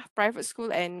yeah, private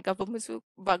school and government school,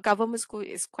 but government school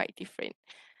is quite different.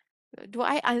 Do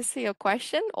I answer your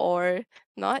question or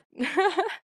not?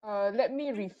 Let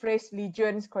me rephrase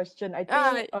Legion's question. I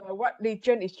Ah, think what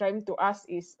Legion is trying to ask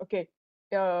is, okay,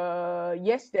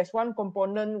 yes, there's one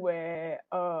component where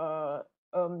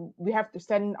we have to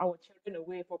send our children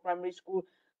away for primary school,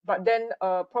 but then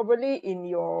probably in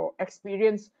your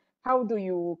experience, how do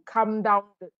you calm down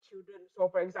the children? So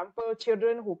for example,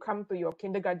 children who come to your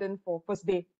kindergarten for first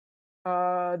day,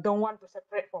 don't want to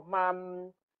separate from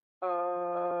mom,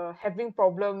 having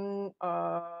problem,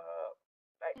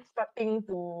 like starting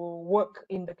to work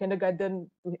in the kindergarten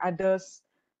with others,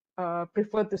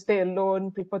 prefer to stay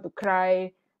alone, prefer to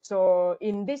cry. So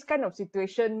in this kind of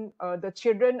situation, the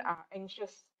children are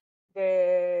anxious.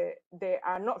 They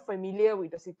are not familiar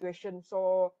with the situation.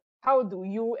 So how do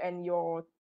you and your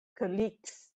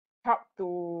colleagues help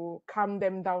to calm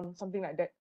them down? Something like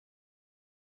that.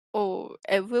 Oh,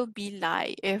 it will be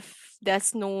like if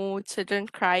there's no children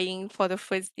crying for the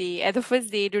first day, at the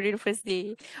first day, during the first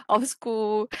day of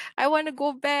school. I want to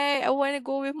go back. I want to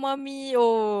go with mommy.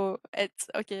 Oh, it's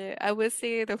okay. I will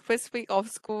say the first week of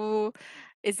school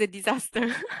is a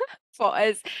disaster for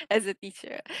us as a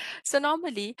teacher. So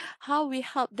normally, how we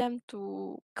help them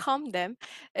to calm them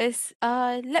is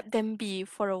let them be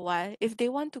for a while. If they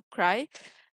want to cry,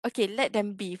 okay, let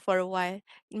them be for a while.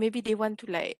 Maybe they want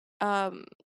to like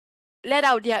let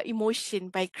out their emotion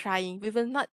by crying. We will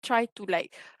not try to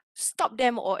like stop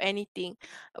them or anything.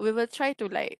 We will try to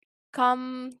like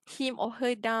calm him or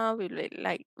her down.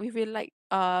 We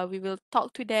will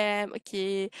talk to them.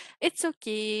 Okay, it's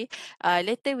okay.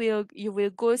 Later you will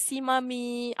go see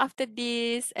mommy after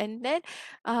this, and then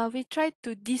we try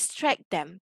to distract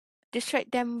them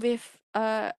with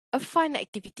a fun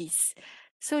activities.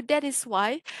 So that is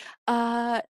why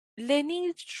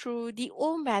learning through the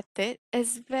old method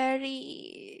is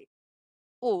very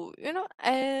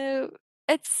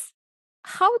it's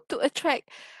how to attract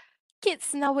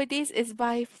kids nowadays is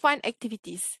by fun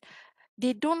activities.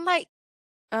 They don't like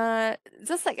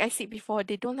just like I said before,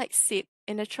 they don't like sit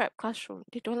in a trap classroom.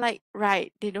 They don't like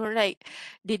write. They don't like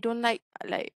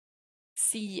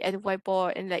see at the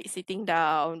whiteboard and like sitting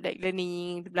down, like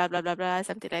learning, blah blah blah blah,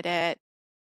 something like that.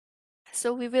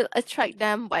 So we will attract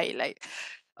them by like,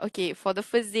 okay, for the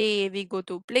first day we go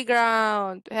to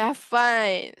playground to have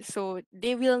fun. So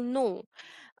they will know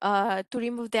to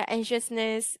remove their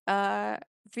anxiousness.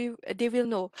 They will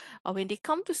know when they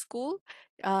come to school,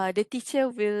 the teacher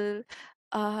will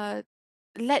uh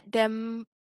let them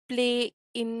play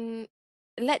in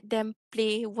let them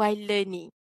play while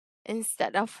learning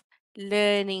instead of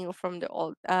learning from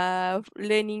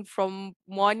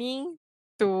morning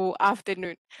to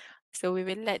afternoon. So we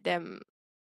will let them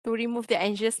to remove the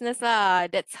anxiousness lah.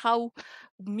 That's how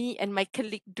me and my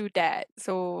colleague do that.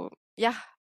 So yeah.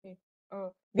 Okay.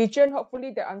 Dichen,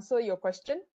 hopefully that answer your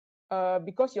question.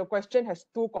 Because your question has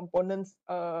two components.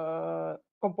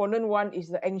 Component one is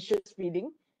the anxious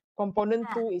feeling. Component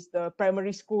two is the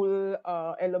primary school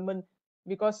element.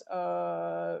 Because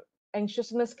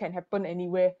anxiousness can happen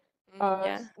anywhere.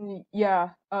 Yeah. Yeah.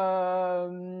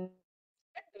 Do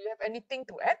you have anything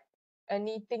to add?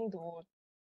 Anything to?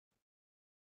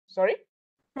 Sorry.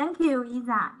 Thank you,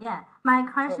 Izzah. Yeah, my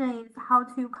Oh, question is how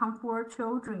to comfort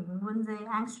children when they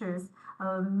anxious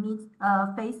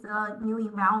face a new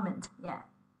environment. Yeah.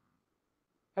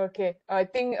 okay. I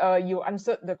think you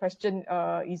answered the question,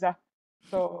 Izzah.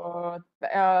 So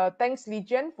thanks,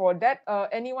 Legion, for that.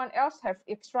 Anyone else have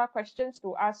extra questions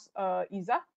to ask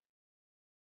Izzah?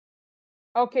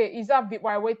 Okay, Izzah,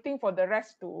 while waiting for the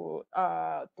rest to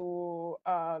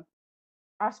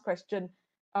ask question,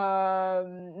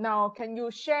 now can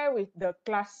you share with the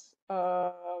class?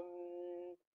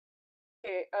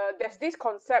 Okay, there's this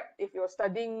concept if you're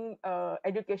studying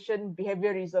education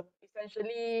behaviorism.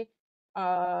 Essentially,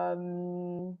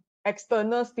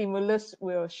 external stimulus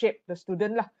will shape the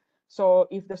student lah. So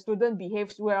if the student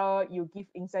behaves well, you give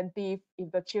incentive.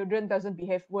 If the children doesn't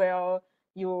behave well,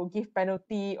 you give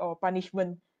penalty or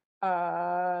punishment.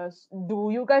 Do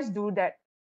you guys do that,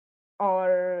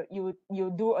 or you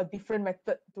do a different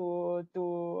method to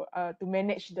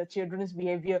manage the children's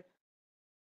behavior?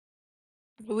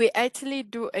 We actually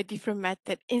do a different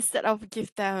method. Instead of give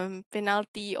them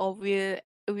penalty or we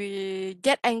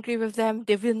get angry with them,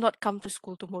 they will not come to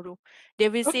school tomorrow. They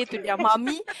will say to their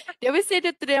mommy,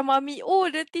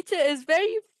 oh, the teacher is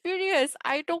very furious.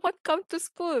 I don't want to come to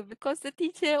school because the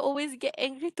teacher always get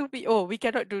angry to me. Oh, we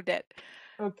cannot do that.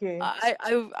 Okay.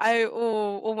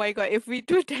 Oh my God. If we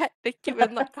do that, the kid will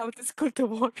not come to school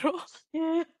tomorrow.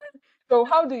 So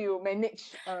how do you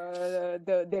manage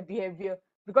their behavior?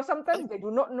 Because sometimes they do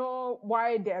not know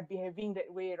why they are behaving that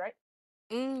way, right?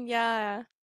 Yeah.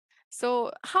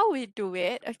 So how we do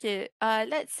it? Okay,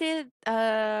 let's say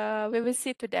we will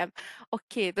say to them,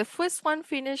 okay, the first one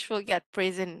finish will get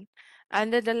present,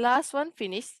 and then the last one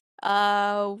finish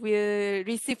will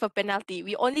receive a penalty.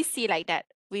 We only see like that.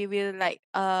 We will like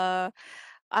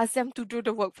ask them to do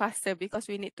the work faster because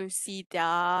we need to see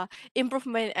their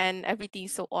improvement and everything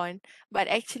so on. But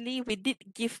actually, we did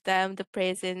give them the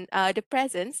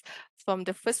presents from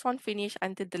the first one finish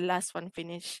until the last one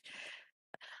finish.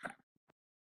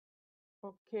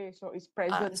 Okay, so it's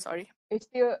present. Sorry. It's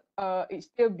still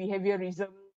behaviorism.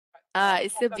 But,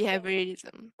 It's still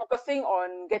behaviorism. focusing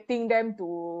on getting them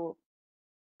to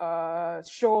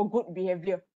show good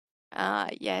behavior.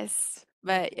 Yes.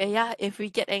 But Okay. yeah, if we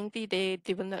get angry,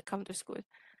 they will not come to school.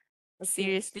 Okay.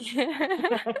 Seriously.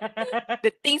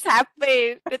 The things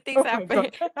happen. The things Oh my happen.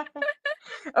 god.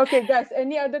 Okay, guys,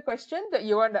 any other question that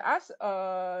you want to ask?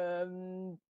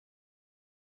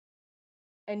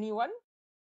 Anyone?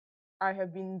 I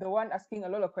have been the one asking a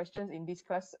lot of questions in this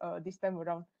class this time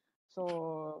around.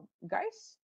 So,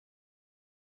 guys?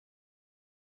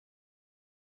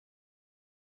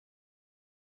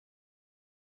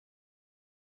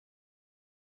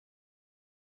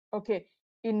 Okay,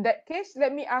 in that case,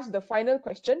 let me ask the final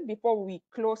question before we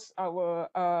close our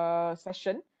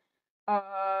session.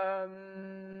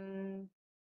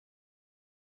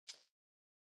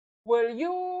 Will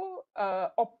you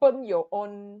open your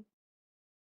own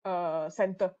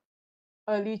center,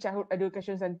 early childhood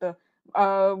education center?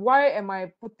 Why am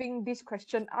I putting this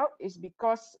question out is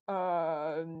because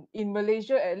in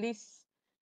Malaysia, at least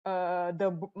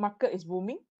the market is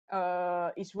booming.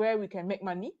 Is where we can make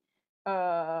money.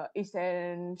 It's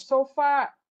an so far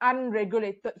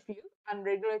unregulated field.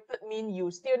 Unregulated mean you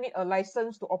still need a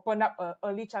license to open up a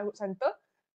early childhood center.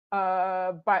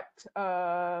 But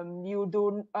you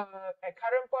don't at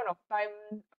current point of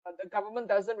time, the government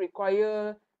doesn't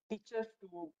require teachers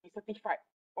to be certified,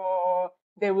 or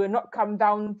they will not come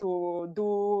down to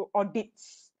do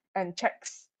audits and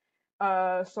checks.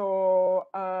 So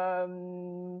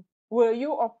will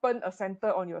you open a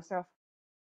center on yourself?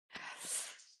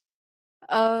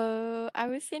 I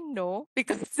would say no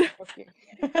because Okay.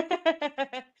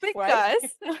 Why?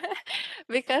 because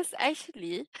because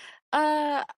actually,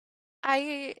 uh,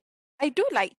 I I do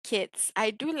like kids.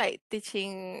 I do like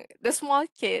teaching the small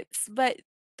kids, but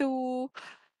to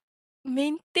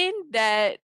maintain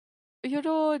that,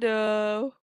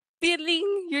 the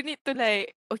feeling, you need to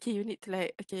like, okay, you need to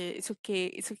like, okay, it's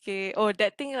okay. Oh,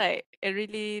 that thing, like, it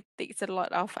really takes a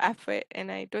lot of effort,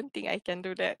 and I don't think I can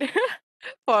do that.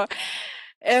 For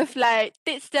if like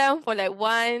teach them for like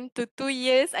 1 to 2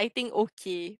 years, I think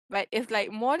okay. But if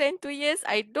like more than 2 years,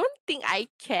 I don't think I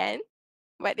can.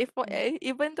 But if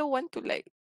even though want to like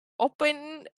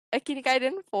open a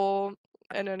kindergarten for,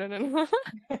 no, no, no, no.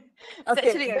 It's Okay,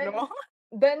 actually a no.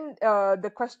 then the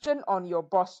question on your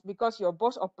boss, because your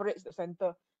boss operates the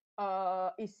center,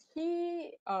 is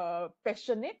he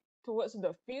passionate towards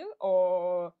the field,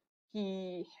 or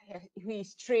he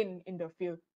is trained in the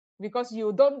field? Because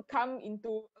you don't come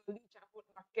into early childhood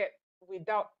market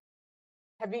without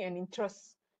having an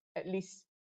interest, at least.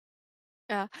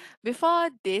 Yeah. Before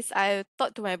this, I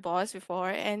talked to my boss before,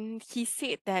 and he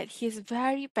said that he's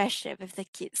very passionate with the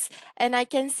kids. And I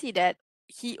can see that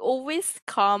he always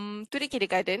come to the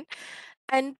kindergarten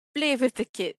and play with the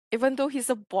kid. Even though he's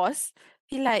a boss,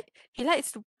 he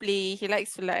likes to play, he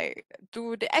likes to like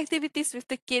do the activities with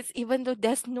the kids, even though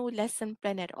there's no lesson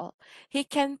plan at all. He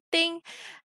can think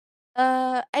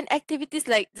and activities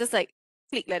like just like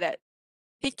click like that.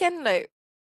 He can like,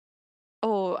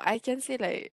 oh, I can say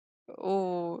like,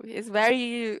 oh, he's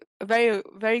very,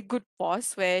 very good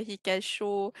boss where he can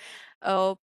show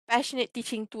passionate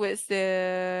teaching towards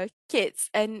the kids,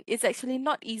 and it's actually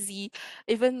not easy,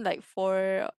 even like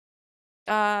for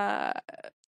uh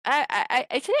I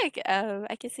actually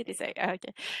I can say this like,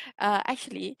 okay,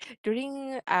 actually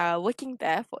during working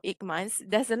there for 8 months,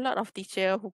 there's a lot of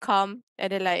teacher who come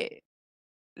and then like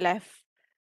left,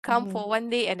 come Mm-hmm. for one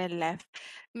day and then left.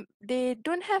 They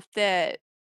don't have that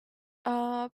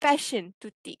passion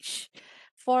to teach.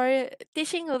 For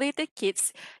teaching little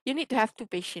kids, you need to have two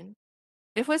passion.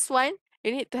 The first one,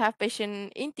 you need to have passion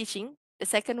in teaching. The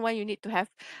second one, you need to have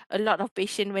a lot of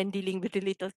patience when dealing with the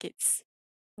little kids,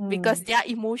 because their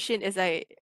emotion is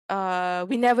like,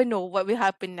 we never know what will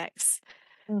happen next.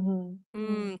 Mm-hmm.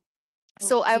 Mm.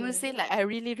 So I would Okay. say like I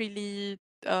really, really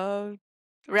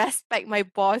respect my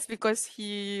boss because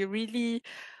he really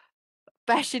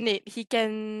passionate. He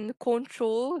can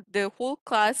control the whole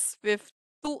class with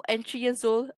 2 and 3 years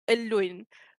old alone.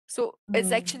 So it's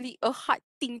Mm. actually a hard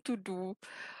thing to do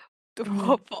to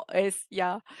Mm. for us.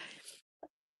 Yeah.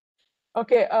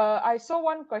 Okay, I saw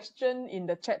one question in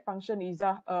the chat function,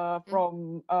 Izzah, Mm,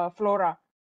 from Flora.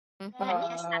 mm,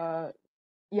 Yes,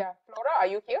 Yeah, Flora, are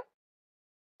you here?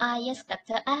 yes,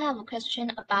 doctor. I have a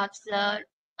question about the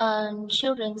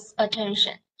children's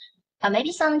attention.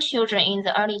 maybe some children in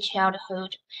the early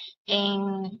childhood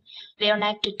they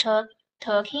like to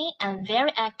talking and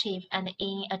very active and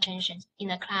in attention in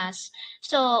the class.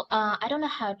 So I don't know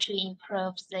how to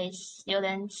improve these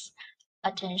students'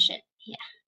 attention. Yeah,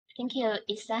 thank you,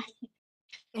 Izzah.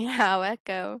 Yeah,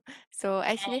 welcome. So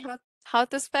actually, how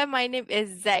to spell my name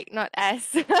is Zach, not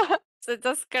S. So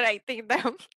just correcting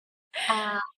them.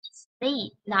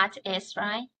 Z, not S,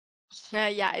 right?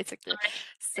 Yeah, it's okay.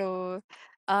 So,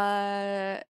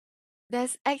 uh,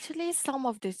 there's actually some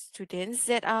of the students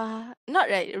that are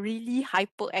not like really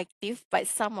hyperactive, but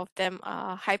some of them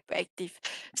are hyperactive.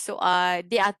 So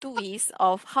there are two ways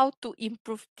of how to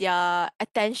improve their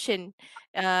attention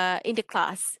in the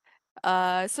class.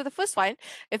 So the first one,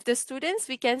 if the students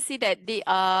we can see that they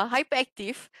are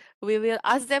hyperactive, we will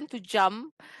ask them to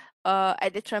jump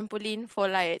at the trampoline for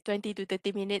like 20 to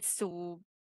 30 minutes to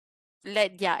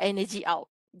let their energy out,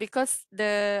 because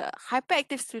the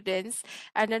hyperactive students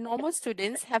and the normal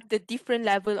students have the different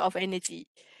level of energy.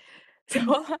 So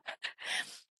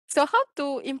so how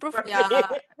to improve their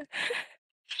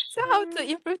so how to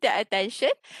improve their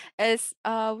attention is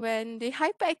when the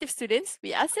hyperactive students,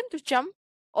 we ask them to jump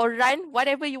or run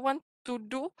whatever you want to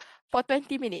do for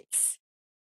 20 minutes.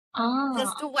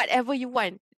 Just do whatever you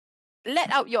want,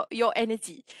 let out your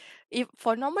energy. If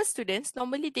for normal students,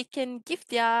 normally they can give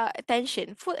their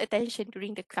attention, full attention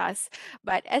during the class.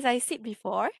 But as I said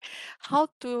before, how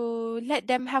to let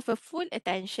them have a full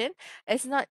attention is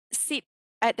not sit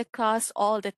at the class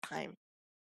all the time.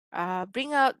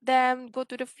 Bring out them, go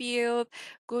to the field,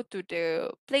 go to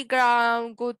the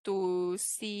playground, go to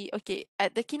see. Okay,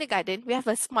 at the kindergarten, we have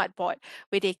a smart board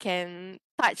where they can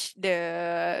touch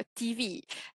the TV.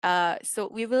 So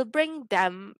we will bring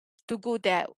them to go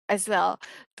there as well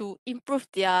to improve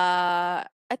their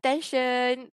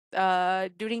attention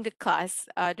during the class.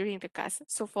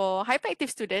 So for hyperactive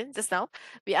students, just now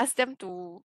we ask them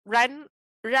to run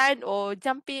or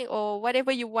jumping or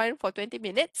whatever you want for 20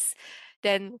 minutes.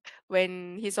 Then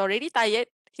when he's already tired,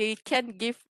 he can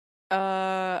give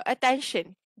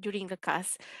attention during the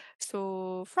class.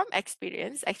 So from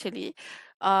experience, actually,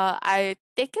 I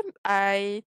take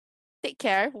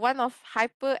care one of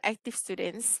hyperactive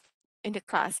students in the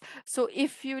class. So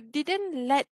if you didn't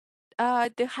let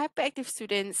the hyperactive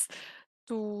students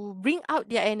to bring out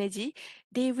their energy,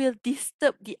 they will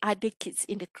disturb the other kids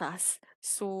in the class.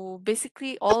 So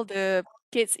basically, all the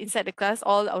kids inside the class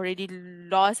all already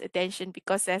lost attention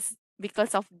because of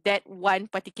that one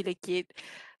particular kid.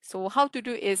 So how to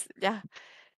do is, yeah,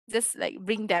 just like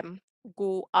bring them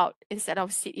go out instead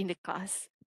of sit in the class.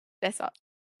 That's all.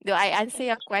 Do I answer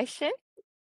your question?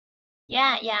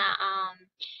 Yeah, yeah.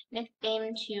 Let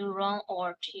them to run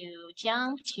or to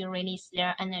jump to release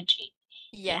their energy.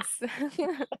 Yeah. Yes.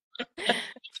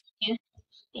 You-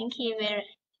 Thank you very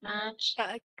much.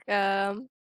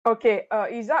 Okay,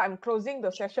 Izzah, I'm closing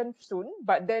the session soon,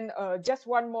 but then just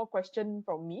one more question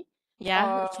from me.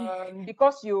 Yeah. Okay.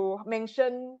 Because you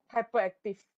mentioned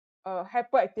hyperactivity,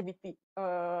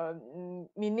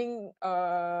 meaning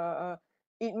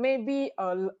it may be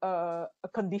a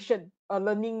condition, a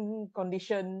learning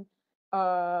condition.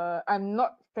 I'm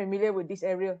not familiar with this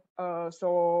area.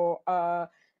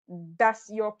 Does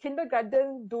your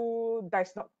kindergarten do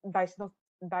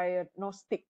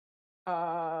diagnostic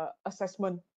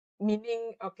assessment,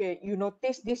 meaning okay, you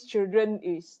notice this children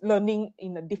is learning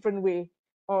in a different way,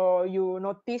 or you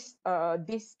notice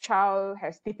this child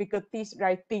has difficulties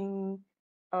writing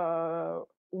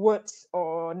words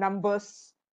or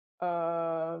numbers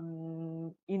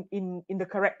in the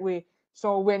correct way.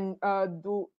 So when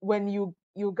you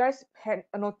guys had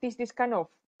noticed this kind of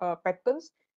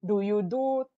patterns, do you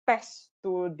do tests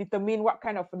to determine what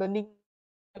kind of learning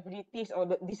abilities or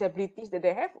the disabilities that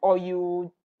they have, or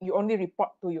you only report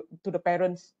to the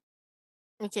parents?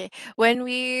 Okay, when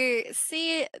we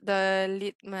see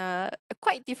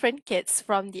quite different kids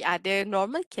from the other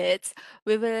normal kids,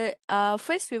 we will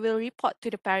first we will report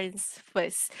to the parents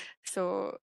first.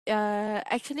 So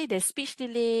actually the speech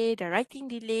delay, the writing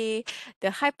delay, the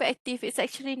hyperactive is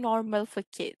actually normal for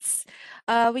kids.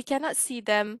 We cannot see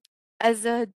them as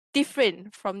a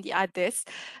different from the others,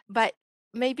 but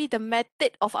maybe the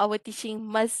method of our teaching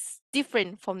must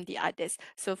different from the others.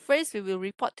 So first we will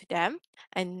report to them,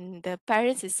 and the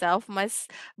parents itself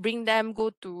must bring them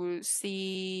go to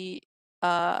see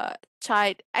a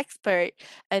child expert,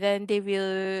 and then they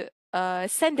will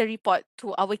send the report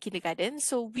to our kindergarten,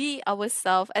 so we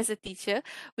ourselves as a teacher,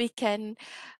 we can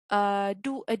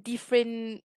do a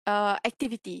different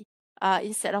activity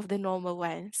instead of the normal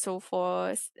one. So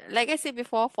like I said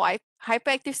before, for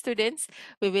hyperactive students,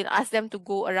 we will ask them to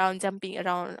go around, jumping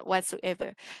around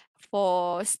whatsoever.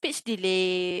 For speech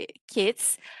delay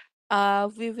kids,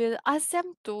 we will ask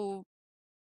them to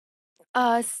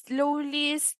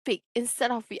slowly speak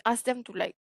instead of we ask them to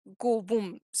like go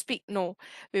boom speak. No,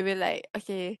 we will like,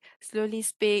 okay, slowly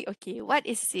speak. Okay, what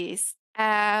is this?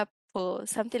 Apple,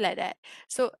 something like that.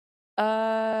 So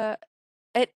at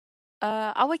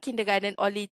our kindergarten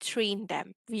only train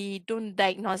them. We don't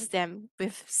diagnose them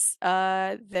with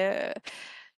the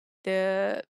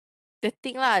the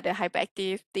thing lah, the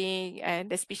hyperactive thing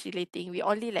and the speech delay thing. We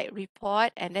only like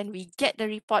report, and then we get the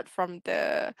report from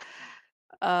the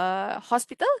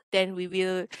hospital. Then we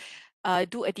will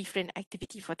do a different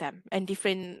activity for them and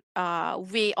different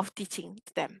way of teaching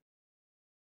to them.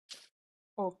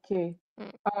 Okay.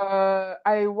 Mm.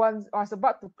 I was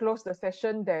about to close the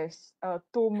session. There's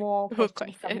two more Oh,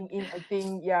 questions question. coming in. I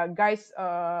think, yeah, guys.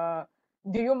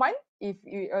 Do you mind if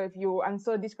you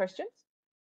answer these questions?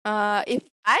 If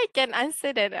I can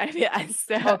answer, then I will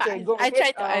answer. Okay, go I ahead.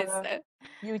 try to answer.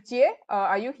 Yu Jie,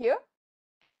 are you here?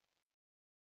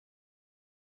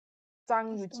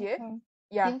 Zhang Yu Yes, Jie. okay.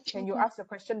 Yeah, Yes, can you okay. ask the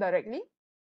question directly?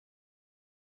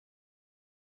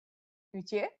 Yu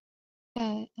Jie?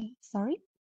 Sorry.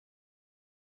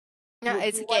 No, Would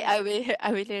it's you okay. want?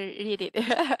 I will read it.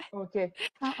 Okay.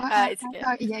 It's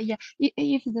okay. Yeah, yeah.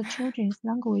 If the children's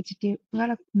language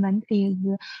development is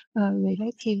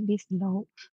relatively slow,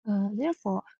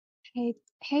 therefore he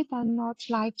does not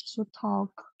like to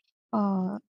talk,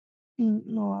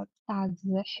 nor does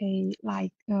he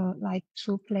like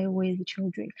to play with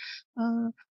children.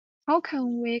 How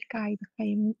can we guide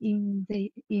him in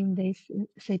this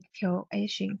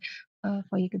situation?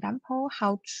 For example,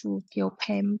 how to help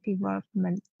him develop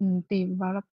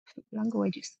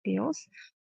language skills,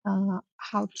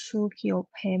 how to help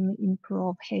him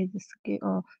improve his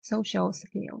social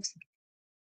skills.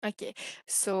 Okay,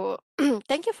 so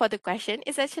thank you for the question.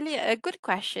 It's actually a good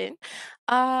question.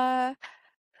 Uh,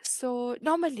 so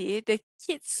normally the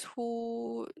kids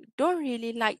who don't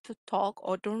really like to talk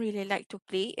or don't really like to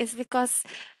play is because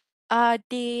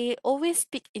they always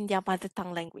speak in their mother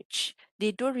tongue language.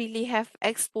 They don't really have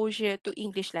exposure to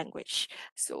English language.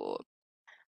 So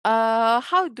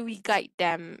how do we guide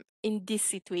them in this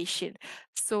situation?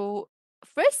 So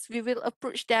first we will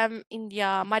approach them in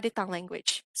their mother tongue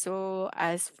language. So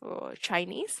as for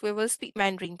Chinese, we will speak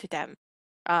Mandarin to them.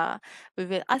 We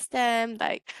will ask them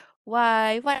like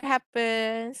why, what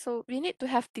happened. So we need to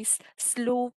have this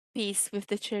slow pace with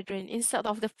the children instead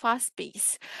of the fast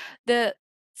pace. The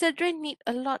children need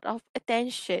a lot of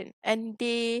attention, and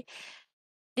they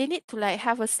need to like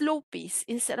have a slow pace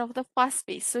instead of the fast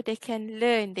pace, so they can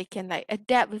learn, they can like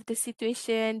adapt with the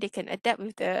situation, they can adapt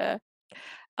with the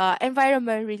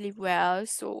environment really well.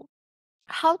 So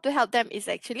how to help them is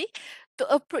actually to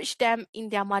approach them in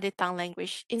their mother tongue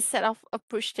language instead of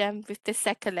approach them with the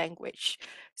second language.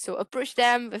 So approach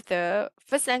them with the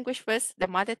first language first, the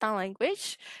mother tongue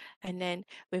language, and then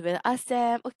we will ask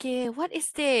them, okay, what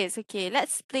is this? Okay,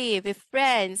 let's play with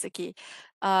friends. Okay,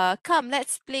 come,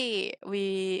 let's play.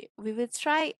 We will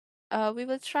try. We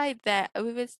will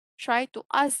try to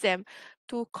ask them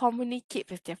to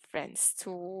communicate with their friends,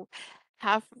 to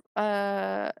have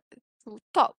to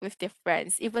talk with their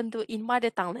friends, even though in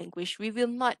mother tongue language. We will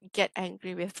not get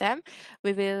angry with them.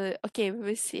 We will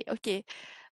say, okay,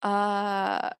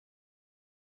 uh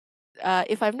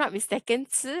if I'm not mistaken,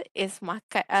 吃 is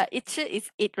makan, 一吃 is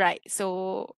eat, right?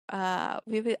 So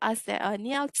we will ask that, 你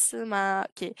要吃吗?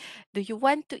 Okay, do you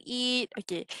want to eat?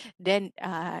 Okay, then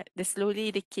slowly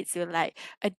the kids will like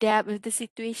adapt with the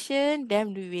situation.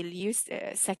 Then we will use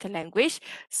the second language.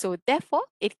 So therefore,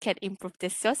 it can improve the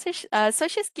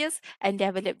social skills and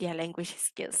develop their language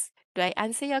skills. Do I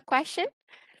answer your question?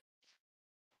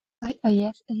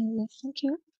 Yes, yes, thank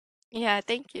you. Yeah,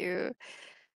 thank you.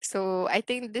 So I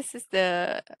think this is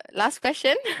the last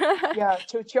question. Yeah,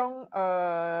 Chiu Cheong,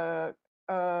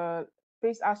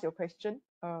 please ask your question.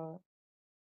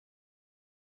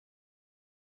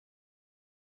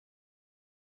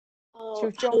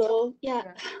 Chiu Cheong. Hello.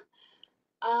 Yeah.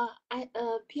 Yeah.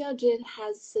 Piaget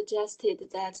has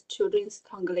suggested that children's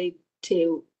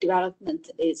cognitive development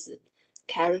is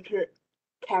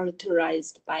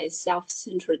characterized by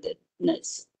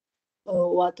self-centeredness.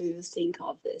 What do you think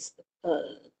of this?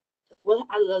 What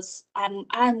others?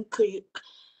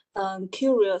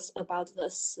 Curious about the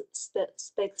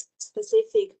specific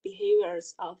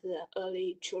behaviors of the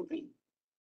early children.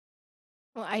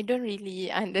 Well, I don't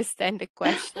really understand the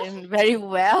question very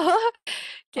well.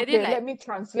 Can you Okay, like let me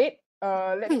translate.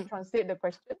 Let me translate the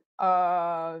question.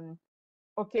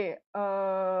 Okay.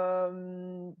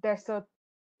 There's a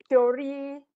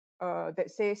theory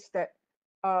that says that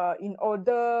in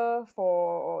order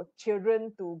for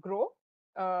children to grow,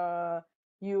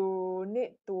 you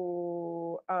need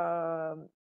to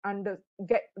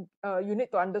you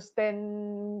need to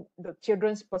understand the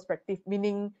children's perspective,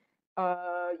 meaning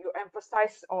you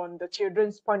emphasize on the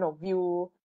children's point of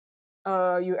view.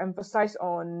 You emphasize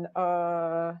on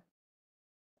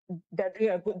they're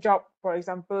doing a good job. For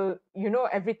example,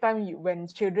 every time when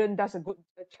children does a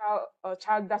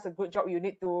child does a good job, you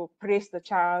need to praise the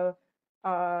child.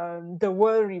 The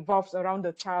world revolves around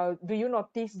the child. Do you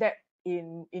notice that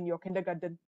in your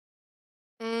kindergarten?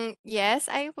 Yes,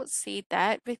 I would say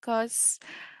that because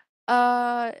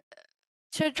uh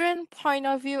children point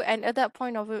of view and adult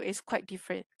point of view is quite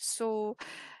different. So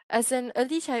as an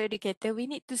early child educator, we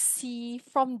need to see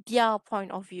from their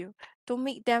point of view to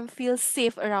make them feel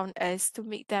safe around us, to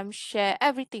make them share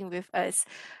everything with us.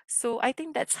 So I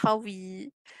think that's how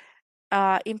we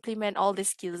implement all the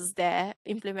skills there,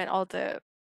 implement all the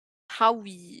how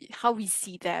we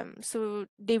see them. So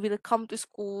they will come to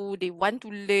school, they want to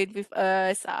learn with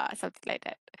us, something like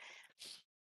that.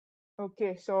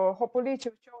 Okay, so hopefully,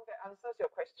 Chiu Chong, that answers your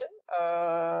question.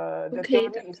 The Okay,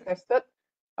 theory is Doctor. tested.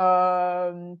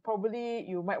 Probably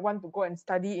you might want to go and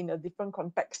study in a different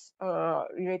context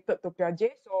related to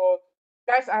Piaget. So,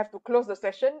 guys, I have to close the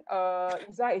session.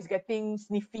 Izzah is getting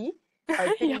sniffy.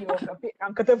 I think Yeah. you're a bit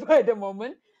uncomfortable at the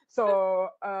moment. So,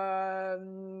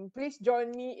 please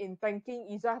join me in thanking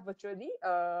Izzah virtually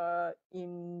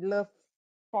in love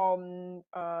from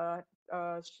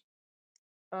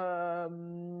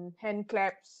hand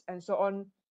claps and so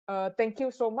on. Thank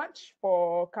you so much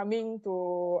for coming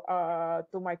to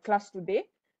my class today.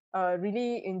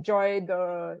 Really enjoy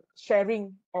the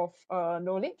sharing of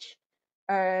knowledge.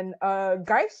 And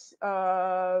guys,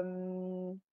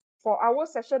 for our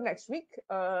session next week,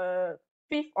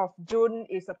 5th of June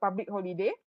is a public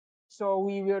holiday, so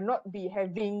we will not be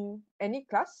having any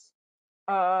class.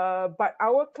 But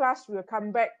our class will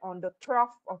come back on the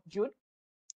 12th of June.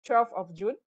 12th of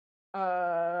June.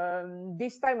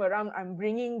 This time around, I'm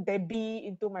bringing Debbie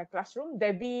into my classroom.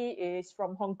 Debbie is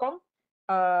from Hong Kong,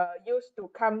 used to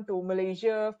come to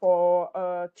Malaysia for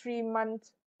a 3-month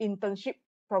internship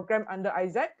program under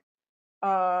Isaac.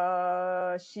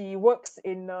 She works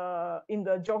in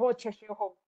the Johor Cheshire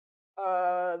Home,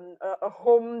 a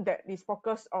home that is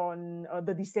focused on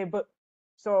the disabled.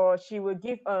 So she will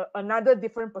give another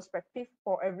different perspective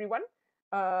for everyone.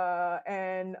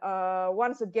 And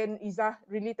once again, Izzah,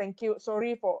 really thank you.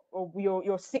 Sorry for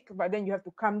you're sick, but then you have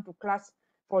to come to class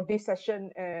for this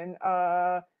session. And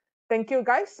thank you,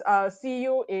 guys. See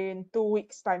you in 2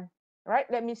 weeks' time. All right,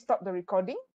 let me stop the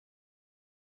recording.